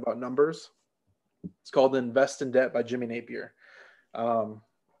wants to learn about numbers, it's called Invest in Debt by Jimmy Napier. And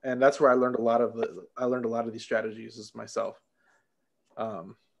that's where I learned a lot of these strategies as myself.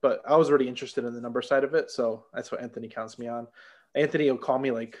 But I was already interested in the number side of it. So that's what Anthony counts me on. Anthony will call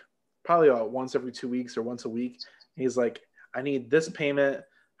me like probably about once every 2 weeks or once a week. He's like, I need this payment.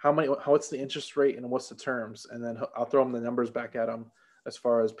 What's the interest rate and what's the terms? And then I'll throw him the numbers back at him as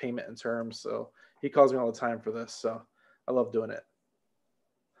far as payment and terms. So he calls me all the time for this. So I love doing it.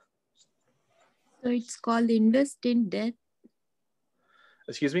 So it's called Invest in Debt.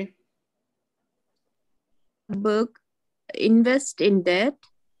 Excuse me? Book, Invest in Debt.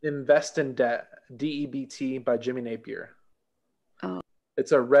 Invest in Debt, DEBT by Jimmy Napier. Oh.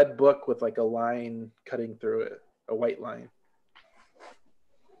 It's a red book with like a line cutting through it, a white line.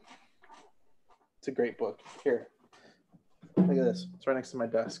 It's a great book. Here, look at this. It's right next to my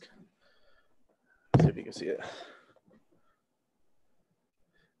desk. Let's see if you can see it.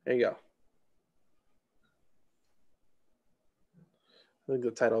 There you go. I think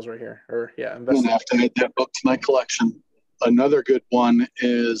the title's right here. I'm going to have to add that book to my collection. Another good one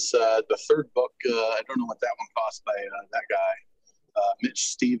is the third book. I don't know what that one cost by that guy. Mitch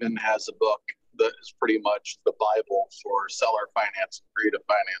Stephen has a book that is pretty much the Bible for seller finance and creative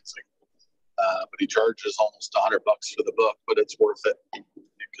financing. But he charges almost $100 for the book, but it's worth it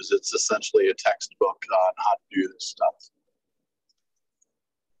because it's essentially a textbook on how to do this stuff.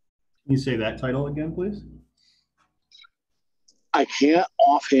 Can you say that title again, please? I can't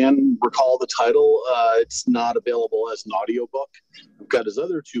offhand recall the title. It's not available as an audiobook. I've got his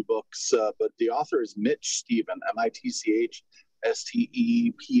other two books, but the author is Mitch Stephen, Mitchstephen,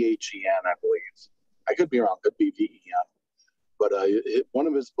 I believe. I could be wrong, could be VEN. But one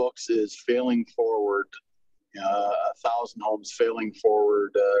of his books is Failing Forward, 1,000 Homes Failing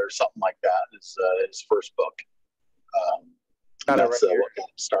Forward, or something like that is his first book. That's what got him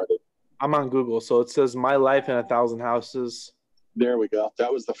started. I'm on Google, so it says My Life in 1,000 Houses. There we go.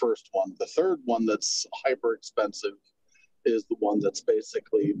 That was the first one. The third one that's hyper expensive is the one that's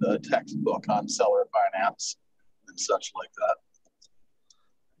basically the textbook on seller finance and such like that.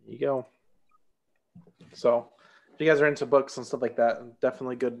 There you go. So if you guys are into books and stuff like that,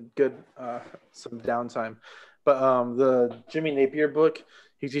 definitely good some downtime. But the Jimmy Napier book,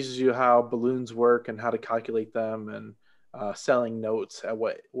 he teaches you how balloons work and how to calculate them and selling notes at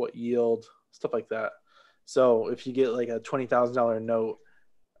what yield, stuff like that. So if you get like a $20,000 note,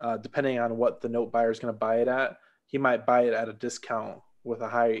 depending on what the note buyer is going to buy it at, he might buy it at a discount with a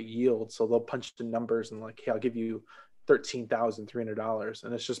higher yield. So they'll punch the numbers and like, hey, I'll give you $13,300,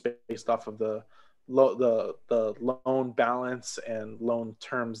 and it's just based off of the loan balance and loan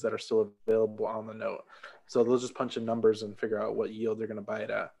terms that are still available on the note. So they'll just punch in numbers and figure out what yield they're going to buy it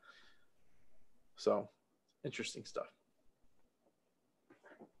at. So interesting stuff.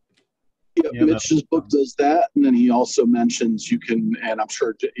 Yeah, Mitch's book does that, and then he also mentions you can, and I'm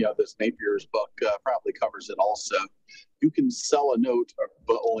sure this Napier's book probably covers it also. You can sell a note,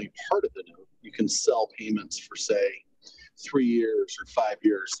 but only part of the note. You can sell payments for, say, 3 years or 5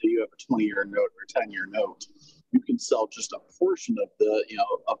 years. So you have a 20-year note or a 10-year note. you can sell just a portion of the,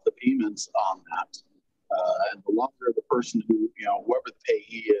 of the payments on that. And the longer the person who, whoever the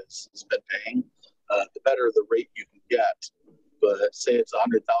payee is, has been paying, the better the rate you can get. But say it's a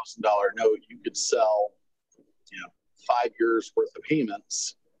 $100,000 note, you could sell, 5 years worth of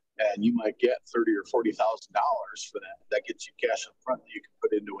payments, and you might get $30,000 or $40,000 for that. That gets you cash up front that you can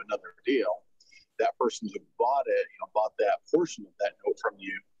put into another deal. That person who bought it, bought that portion of that note from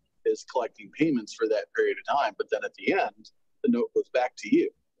you, is collecting payments for that period of time. But then at the end, the note goes back to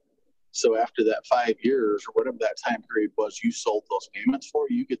you. So after that 5 years or whatever that time period was you sold those payments for,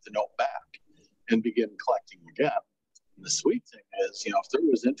 you get the note back and begin collecting again. And the sweet thing is, if there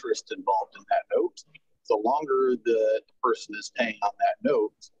was interest involved in that note, the longer the person is paying on that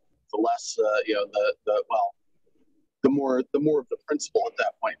note, the less, the more of the principal at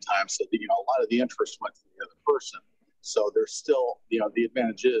that point in time. So that, a lot of the interest went to the other person. So there's still, the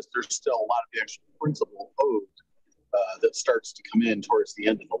advantage is there's still a lot of the actual principal owed that starts to come in towards the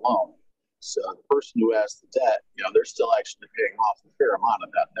end of the loan. So the person who has the debt, they're still actually paying off a fair amount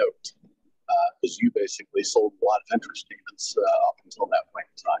of that note because you basically sold a lot of interest payments up until that point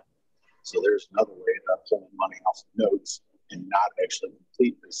in time. So there's another way of pulling money off of notes and not actually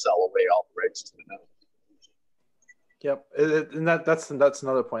completely sell away all the rights to the note. Yep, and that's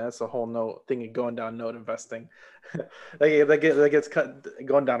another point. That's the whole note thing of going down note investing. that gets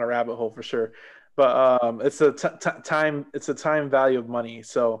going down a rabbit hole for sure. But it's a time value of money.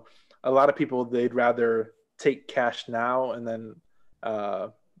 So a lot of people, they'd rather take cash now and then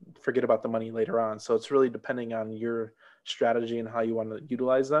forget about the money later on. So it's really depending on your strategy and how you want to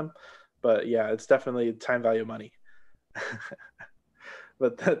utilize them. But yeah, it's definitely time value of money.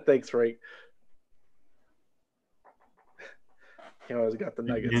 But thanks, Ray. You always got the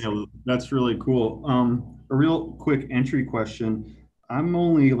nuggets. Yeah, that's really cool. A real quick entry question. I'm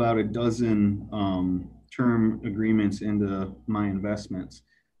only about a dozen term agreements into my investments,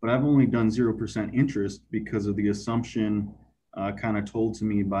 but I've only done 0% interest because of the assumption kind of told to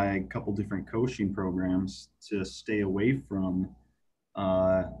me by a couple different coaching programs to stay away from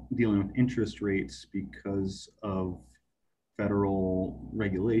dealing with interest rates because of federal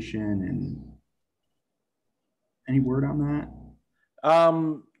regulation. And any word on that?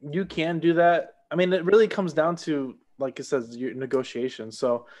 You can do that. I mean, it really comes down to, like it says, your negotiation.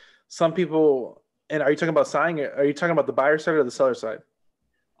 So some people, and are you talking about signing it? Are you talking about the buyer side or the seller side?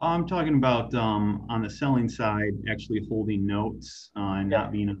 I'm talking about on the selling side, actually holding notes and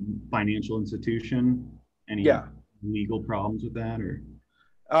not being a financial institution. Any legal problems with that, or?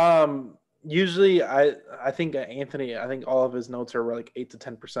 Usually, I think Anthony, I think all of his notes are like 8 to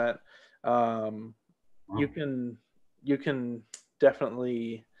 10%. You can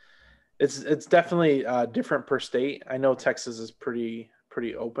definitely, it's definitely different per state. I know Texas is pretty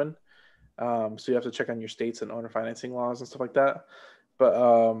open, so you have to check on your states and owner financing laws and stuff like that.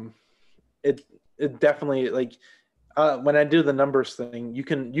 But it definitely, like when I do the numbers thing, you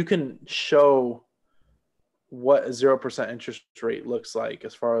can show what a 0% interest rate looks like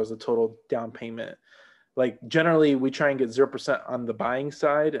as far as the total down payment. Like generally we try and get 0% on the buying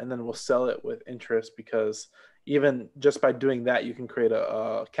side, and then we'll sell it with interest, because even just by doing that, you can create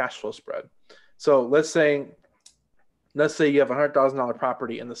a cash flow spread. So let's say you have a $100,000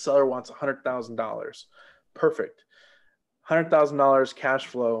 property and the seller wants $100,000. Perfect. $100,000 cash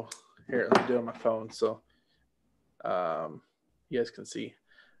flow. Here, let me do it on my phone so you guys can see.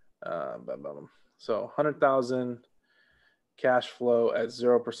 So 100,000 cash flow at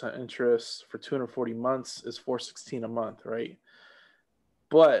 0% interest for 240 months is $416 a month, right?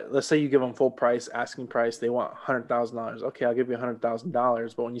 But let's say you give them full price, asking price, they want $100,000. Okay, I'll give you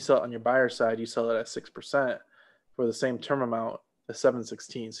 $100,000. But when you sell it on your buyer side, you sell it at 6% for the same term amount as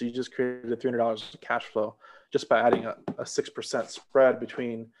 $716. So you just created $300 of cash flow just by adding a 6% spread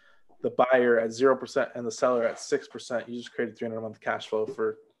between the buyer at 0% and the seller at 6%. You just created $300 a month cash flow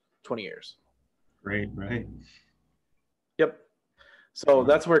for 20 years. Right. Yep. So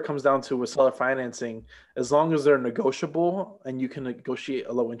that's where it comes down to with seller financing. As long as they're negotiable and you can negotiate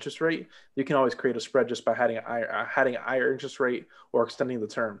a low interest rate, you can always create a spread just by adding a higher interest rate or extending the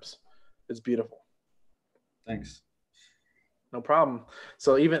terms. It's beautiful. Thanks. No problem.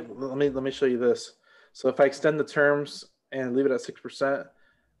 So even let me show you this. So if I extend the terms and leave it at 6%,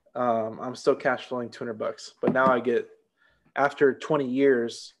 I'm still cash flowing $200. But now I get, after 20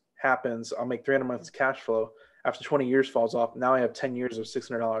 years happens, I'll make $300 months cash flow. After 20 years falls off, now I have 10 years of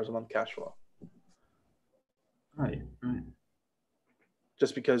 $600 a month cash flow. Right.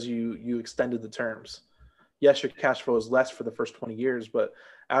 Just because you extended the terms. Yes, your cash flow is less for the first 20 years, but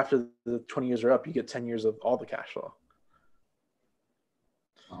after the 20 years are up, you get 10 years of all the cash flow.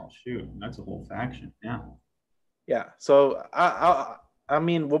 Oh, shoot. That's a whole faction. Yeah. Yeah. So I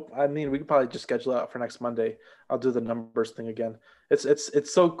mean, we could probably just schedule out for next Monday. I'll do the numbers thing again.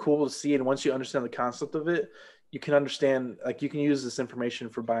 It's so cool to see, and once you understand the concept of it, you can understand, like, you can use this information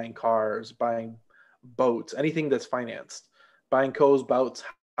for buying cars, buying boats, anything that's financed, buying codes, boats,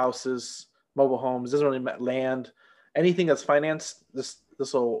 houses, mobile homes. Doesn't really matter, land, anything that's financed. This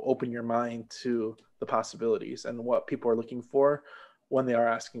will open your mind to the possibilities and what people are looking for when they are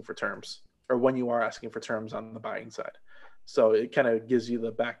asking for terms, or when you are asking for terms on the buying side. So it kind of gives you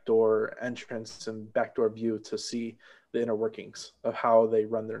the backdoor entrance and backdoor view to see the inner workings of how they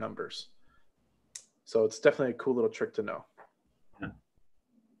run their numbers. So it's definitely a cool little trick to know. Yeah.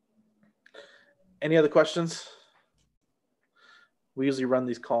 Any other questions? We usually run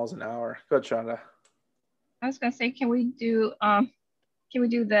these calls an hour. Go ahead, Shonda. I was gonna say, can we do the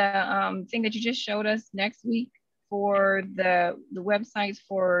thing that you just showed us next week for the websites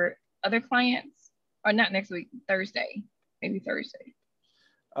for other clients, or not next week, Thursday, maybe Thursday.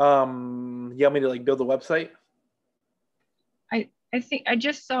 You want me to like build a website? I think I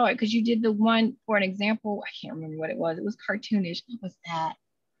just saw it because you did the one for an example. I can't remember what it was. It was cartoonish. What was that?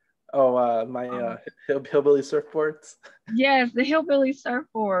 Oh, my hillbilly surfboards. Yes, the hillbilly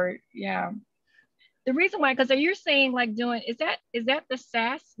surfboard. Yeah. The reason why, because you're saying like doing, is that the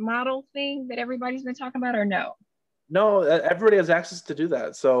SaaS model thing that everybody's been talking about, or no? No, everybody has access to do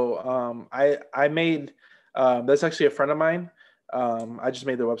that. So I made, that's actually a friend of mine. I just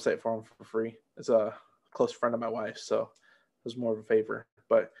made the website for him for free. It's a close friend of my wife, so it was more of a favor.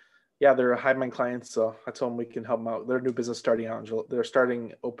 But yeah, they're Hive Mind clients, so I told them we can help them out. Their new business starting out they're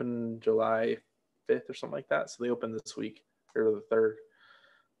starting open July 5th or something like that. So they open this week, or the 3rd.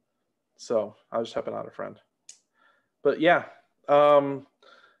 So I was just helping out a friend. But yeah, I'm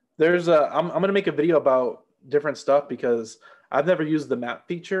gonna make a video about different stuff because I've never used the map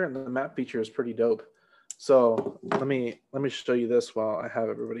feature, and the map feature is pretty dope. So let me show you this while I have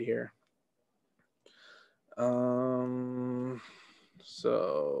everybody here.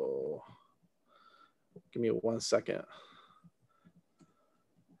 So give me 1 second.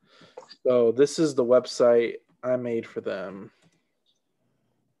 So this is the website I made for them.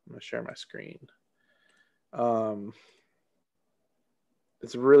 I'm gonna share my screen.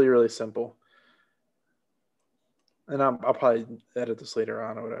 It's really, really simple. And I'll probably edit this later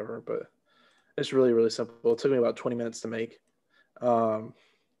on or whatever, but it's really, really simple. It took me about 20 minutes to make. I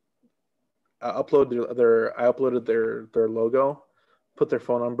uploaded their logo, put their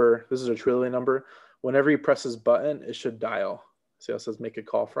phone number. This is a Twilio number. Whenever you press this button, it should dial. See how it says make a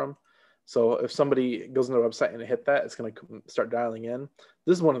call from? So if somebody goes on their website and they hit that, it's going to start dialing in.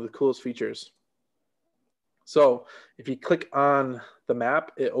 This is one of the coolest features. So if you click on the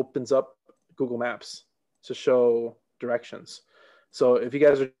map, it opens up Google Maps to show directions. So if you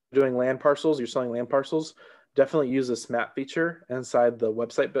guys are doing land parcels, you're selling land parcels, definitely use this map feature inside the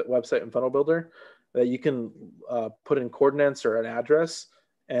website and funnel builder that you can put in coordinates or an address.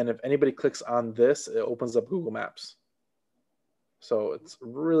 And if anybody clicks on this, it opens up Google Maps. So it's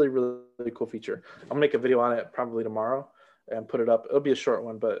really, really, really cool feature. I'll make a video on it probably tomorrow and put it up. It'll be a short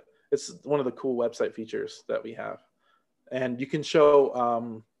one, but it's one of the cool website features that we have. And you can show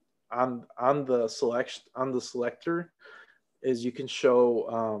on the selector is you can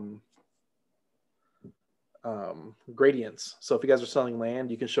show gradients. So if you guys are selling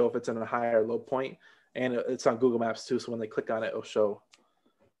land, you can show if it's in a high or low point, and it's on Google Maps too. So when they click on it, it'll show.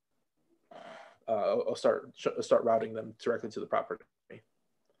 I'll start routing them directly to the property.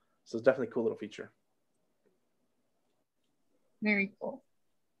 So it's definitely a cool little feature. Very cool.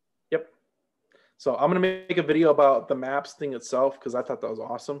 Yep. So I'm gonna make a video about the maps thing itself because I thought that was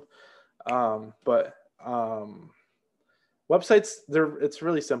awesome. Websites, it's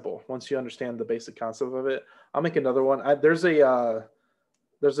really simple once you understand the basic concept of it. I'll make another one. There's a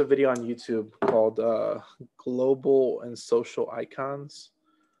video on YouTube called Global and Social Icons.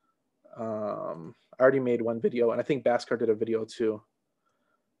 I already made one video, and I think Bhaskar did a video too.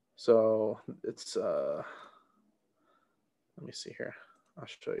 So it's let me see here. I'll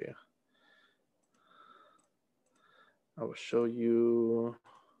show you. I will show you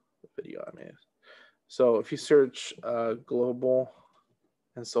the video I made. So if you search global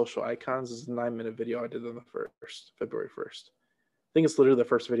and social icons, this is a 9-minute video I did on the February 1st. I think it's literally the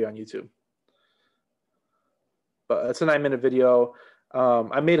first video on YouTube. But it's a 9-minute video.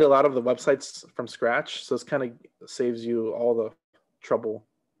 I made a lot of the websites from scratch, so this kind of saves you all the trouble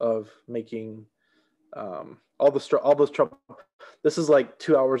of making all those trouble. This is like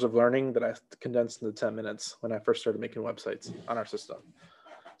 2 hours of learning that I condensed into 10 minutes when I first started making websites on our system.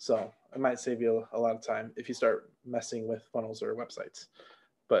 So it might save you a lot of time if you start messing with funnels or websites,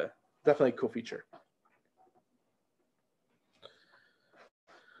 but definitely a cool feature.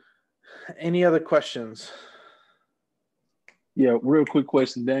 Any other questions? Yeah, real quick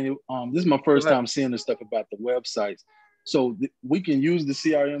question, Daniel. This is my first time seeing this stuff about the websites. So we can use the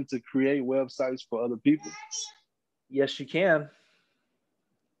CRM to create websites for other people? Yes, you can.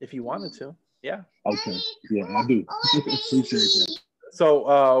 If you wanted to. Yeah. Okay. Yeah, I do. Appreciate that.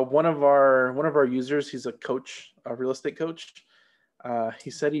 So one of our users, he's a coach, a real estate coach. He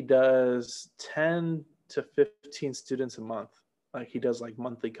said he does 10 to 15 students a month. Like he does like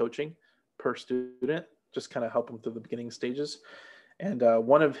monthly coaching per student, just kind of help them through the beginning stages. And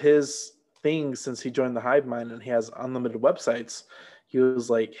one of his things since he joined the Hive Mind and he has unlimited websites, he was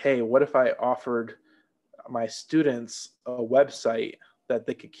like, hey, what if I offered my students a website that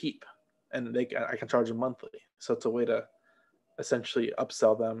they could keep and I can charge them monthly. So it's a way to essentially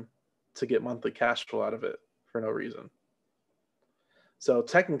upsell them to get monthly cash flow out of it for no reason. So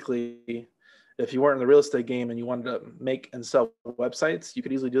technically, if you weren't in the real estate game and you wanted to make and sell websites, you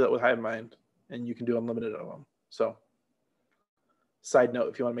could easily do that with HiveMind and you can do unlimited of them. So side note,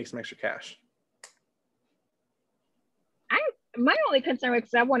 if you want to make some extra cash. My only concern,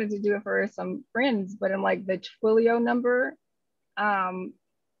 because I wanted to do it for some friends, but I'm like the Twilio number,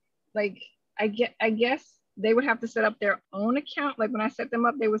 like I guess they would have to set up their own account. Like when I set them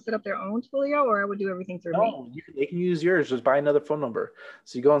up, they would set up their own Twilio, or I would do everything through me. They can use yours. Just buy another phone number.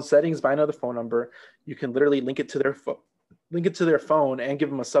 So you go on settings, buy another phone number. You can literally link it to their phone and give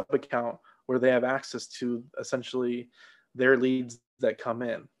them a sub account where they have access to essentially their leads that come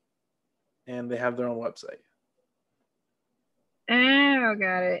in, and they have their own website. Oh,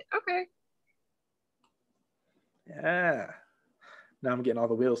 got it. Okay. Yeah. Now I'm getting all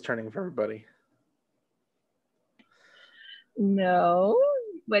the wheels turning for everybody. No,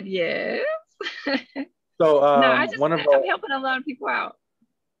 but yes. So no, I'm helping a lot of people out.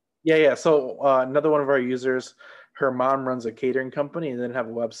 Yeah. So another one of our users, her mom runs a catering company and didn't have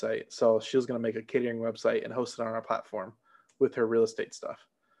a website. So she was going to make a catering website and host it on our platform with her real estate stuff.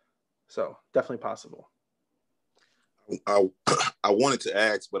 So definitely possible. I wanted to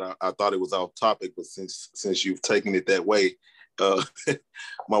ask, but I thought it was off topic. But since you've taken it that way,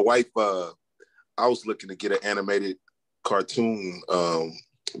 my wife, I was looking to get an animated cartoon,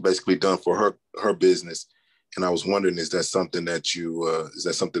 basically done for her business, and I was wondering, is that something that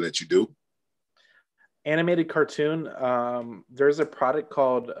you do? Animated cartoon. There's a product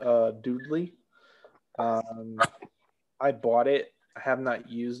called Doodly. I bought it. I have not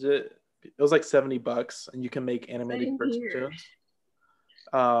used it. It was like $70 and you can make animated cartoons.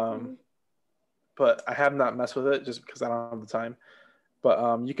 But I have not messed with it just because I don't have the time.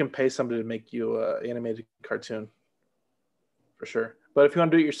 But you can pay somebody to make you an animated cartoon for sure. But if you want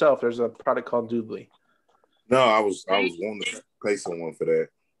to do it yourself, there's a product called Doodly. No, I was wanting to pay someone for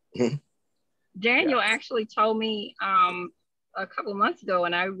that. Daniel actually told me a couple of months ago,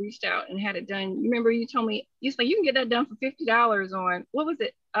 and I reached out and had it done. You remember you told me you can get that done for $50 on, what was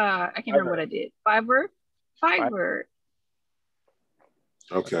it? I can't remember what I did. Fiverr.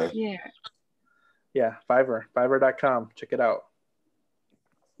 Okay. Yeah, Fiverr. Fiverr.com. Check it out.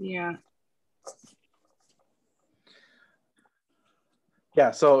 Yeah.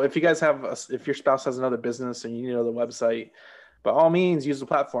 Yeah. So if you guys if your spouse has another business and you need another website, by all means, use the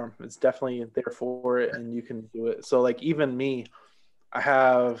platform. It's definitely there for it, and you can do it. So, like even me, I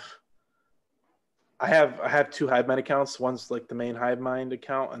have two HiveMind accounts. One's like the main HiveMind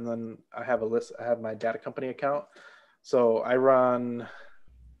account, and then I have my data company account. So I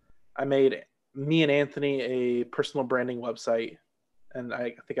made me and Anthony a personal branding website, and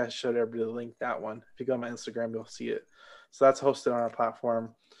I think I showed everybody the link that one. If you go on my Instagram, you'll see it. So that's hosted on our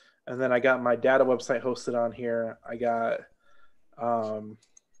platform, and then I got my data website hosted on here. We got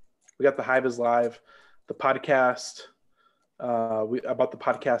the Hive is Live, the podcast. About the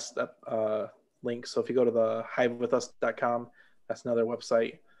podcast link. So if you go to the hivewithus.com, that's another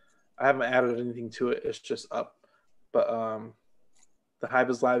website. I haven't added anything to it. It's just up. But the Hive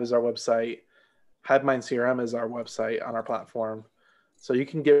is Live is our website. HiveMind CRM is our website on our platform. So you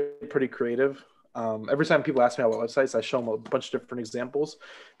can get pretty creative. Every time people ask me about websites, I show them a bunch of different examples,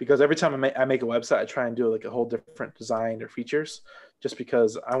 because every time I make a website, I try and do like a whole different design or features, just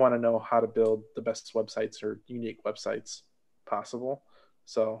because I want to know how to build the best websites or unique websites possible.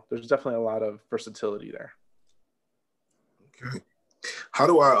 So there's definitely a lot of versatility there. Okay. How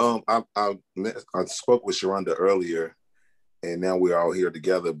do I spoke with Sharonda earlier, and now we're all here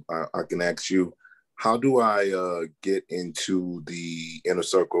together. I can ask you, how do I get into the Inner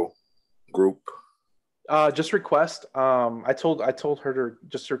Circle group? Just request. I told her to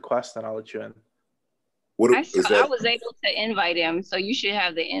just request, and I'll let you in. I was able to invite him, so you should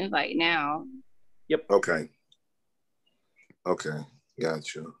have the invite now. Yep. Okay.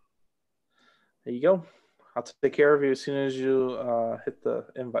 Gotcha. There you go. I'll take care of you as soon as you hit the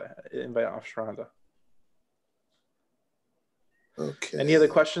invite off Sharonda. Okay. Any other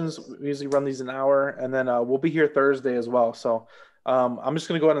questions? We usually run these an hour, and then we'll be here Thursday as well. So I'm just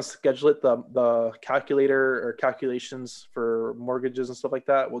going to go ahead and schedule it, the calculator or calculations for mortgages and stuff like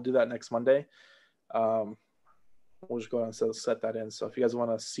that. We'll do that next Monday. We'll just go ahead and set that in. So if you guys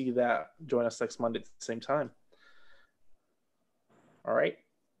want to see that, join us next Monday at the same time. All right.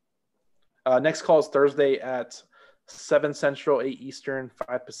 Next call is Thursday at 7 Central, 8 Eastern,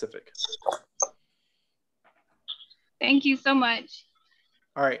 5 Pacific. Thank you so much.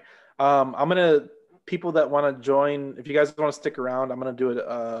 All right. I'm going to, people that want to join, if you guys want to stick around, I'm going to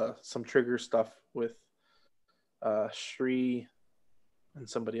do some trigger stuff with Shri and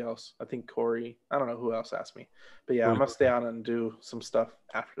somebody else. I think Corey. I don't know who else asked me. But yeah, I'm going to stay on and do some stuff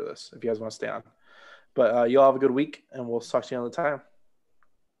after this if you guys want to stay on. But you all have a good week, and we'll talk to you another time.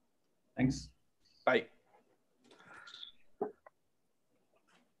 Thanks. Bye.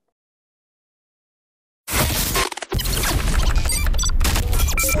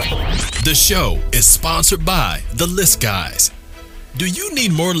 The show is sponsored by The List Guys. Do you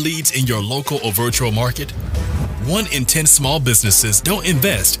need more leads in your local or virtual market? 1 in 10 small businesses don't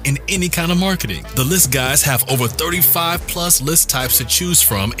invest in any kind of marketing. The List Guys have over 35 plus list types to choose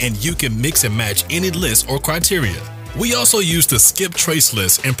from, and you can mix and match any list or criteria. We also use the skip trace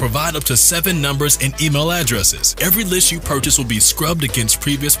list and provide up to 7 numbers and email addresses. Every list you purchase will be scrubbed against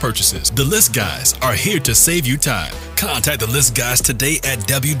previous purchases. The List Guys are here to save you time. Contact the List Guys today at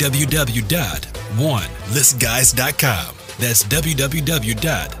www.1listguys.com. That's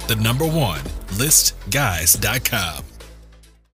www.1listguys.com.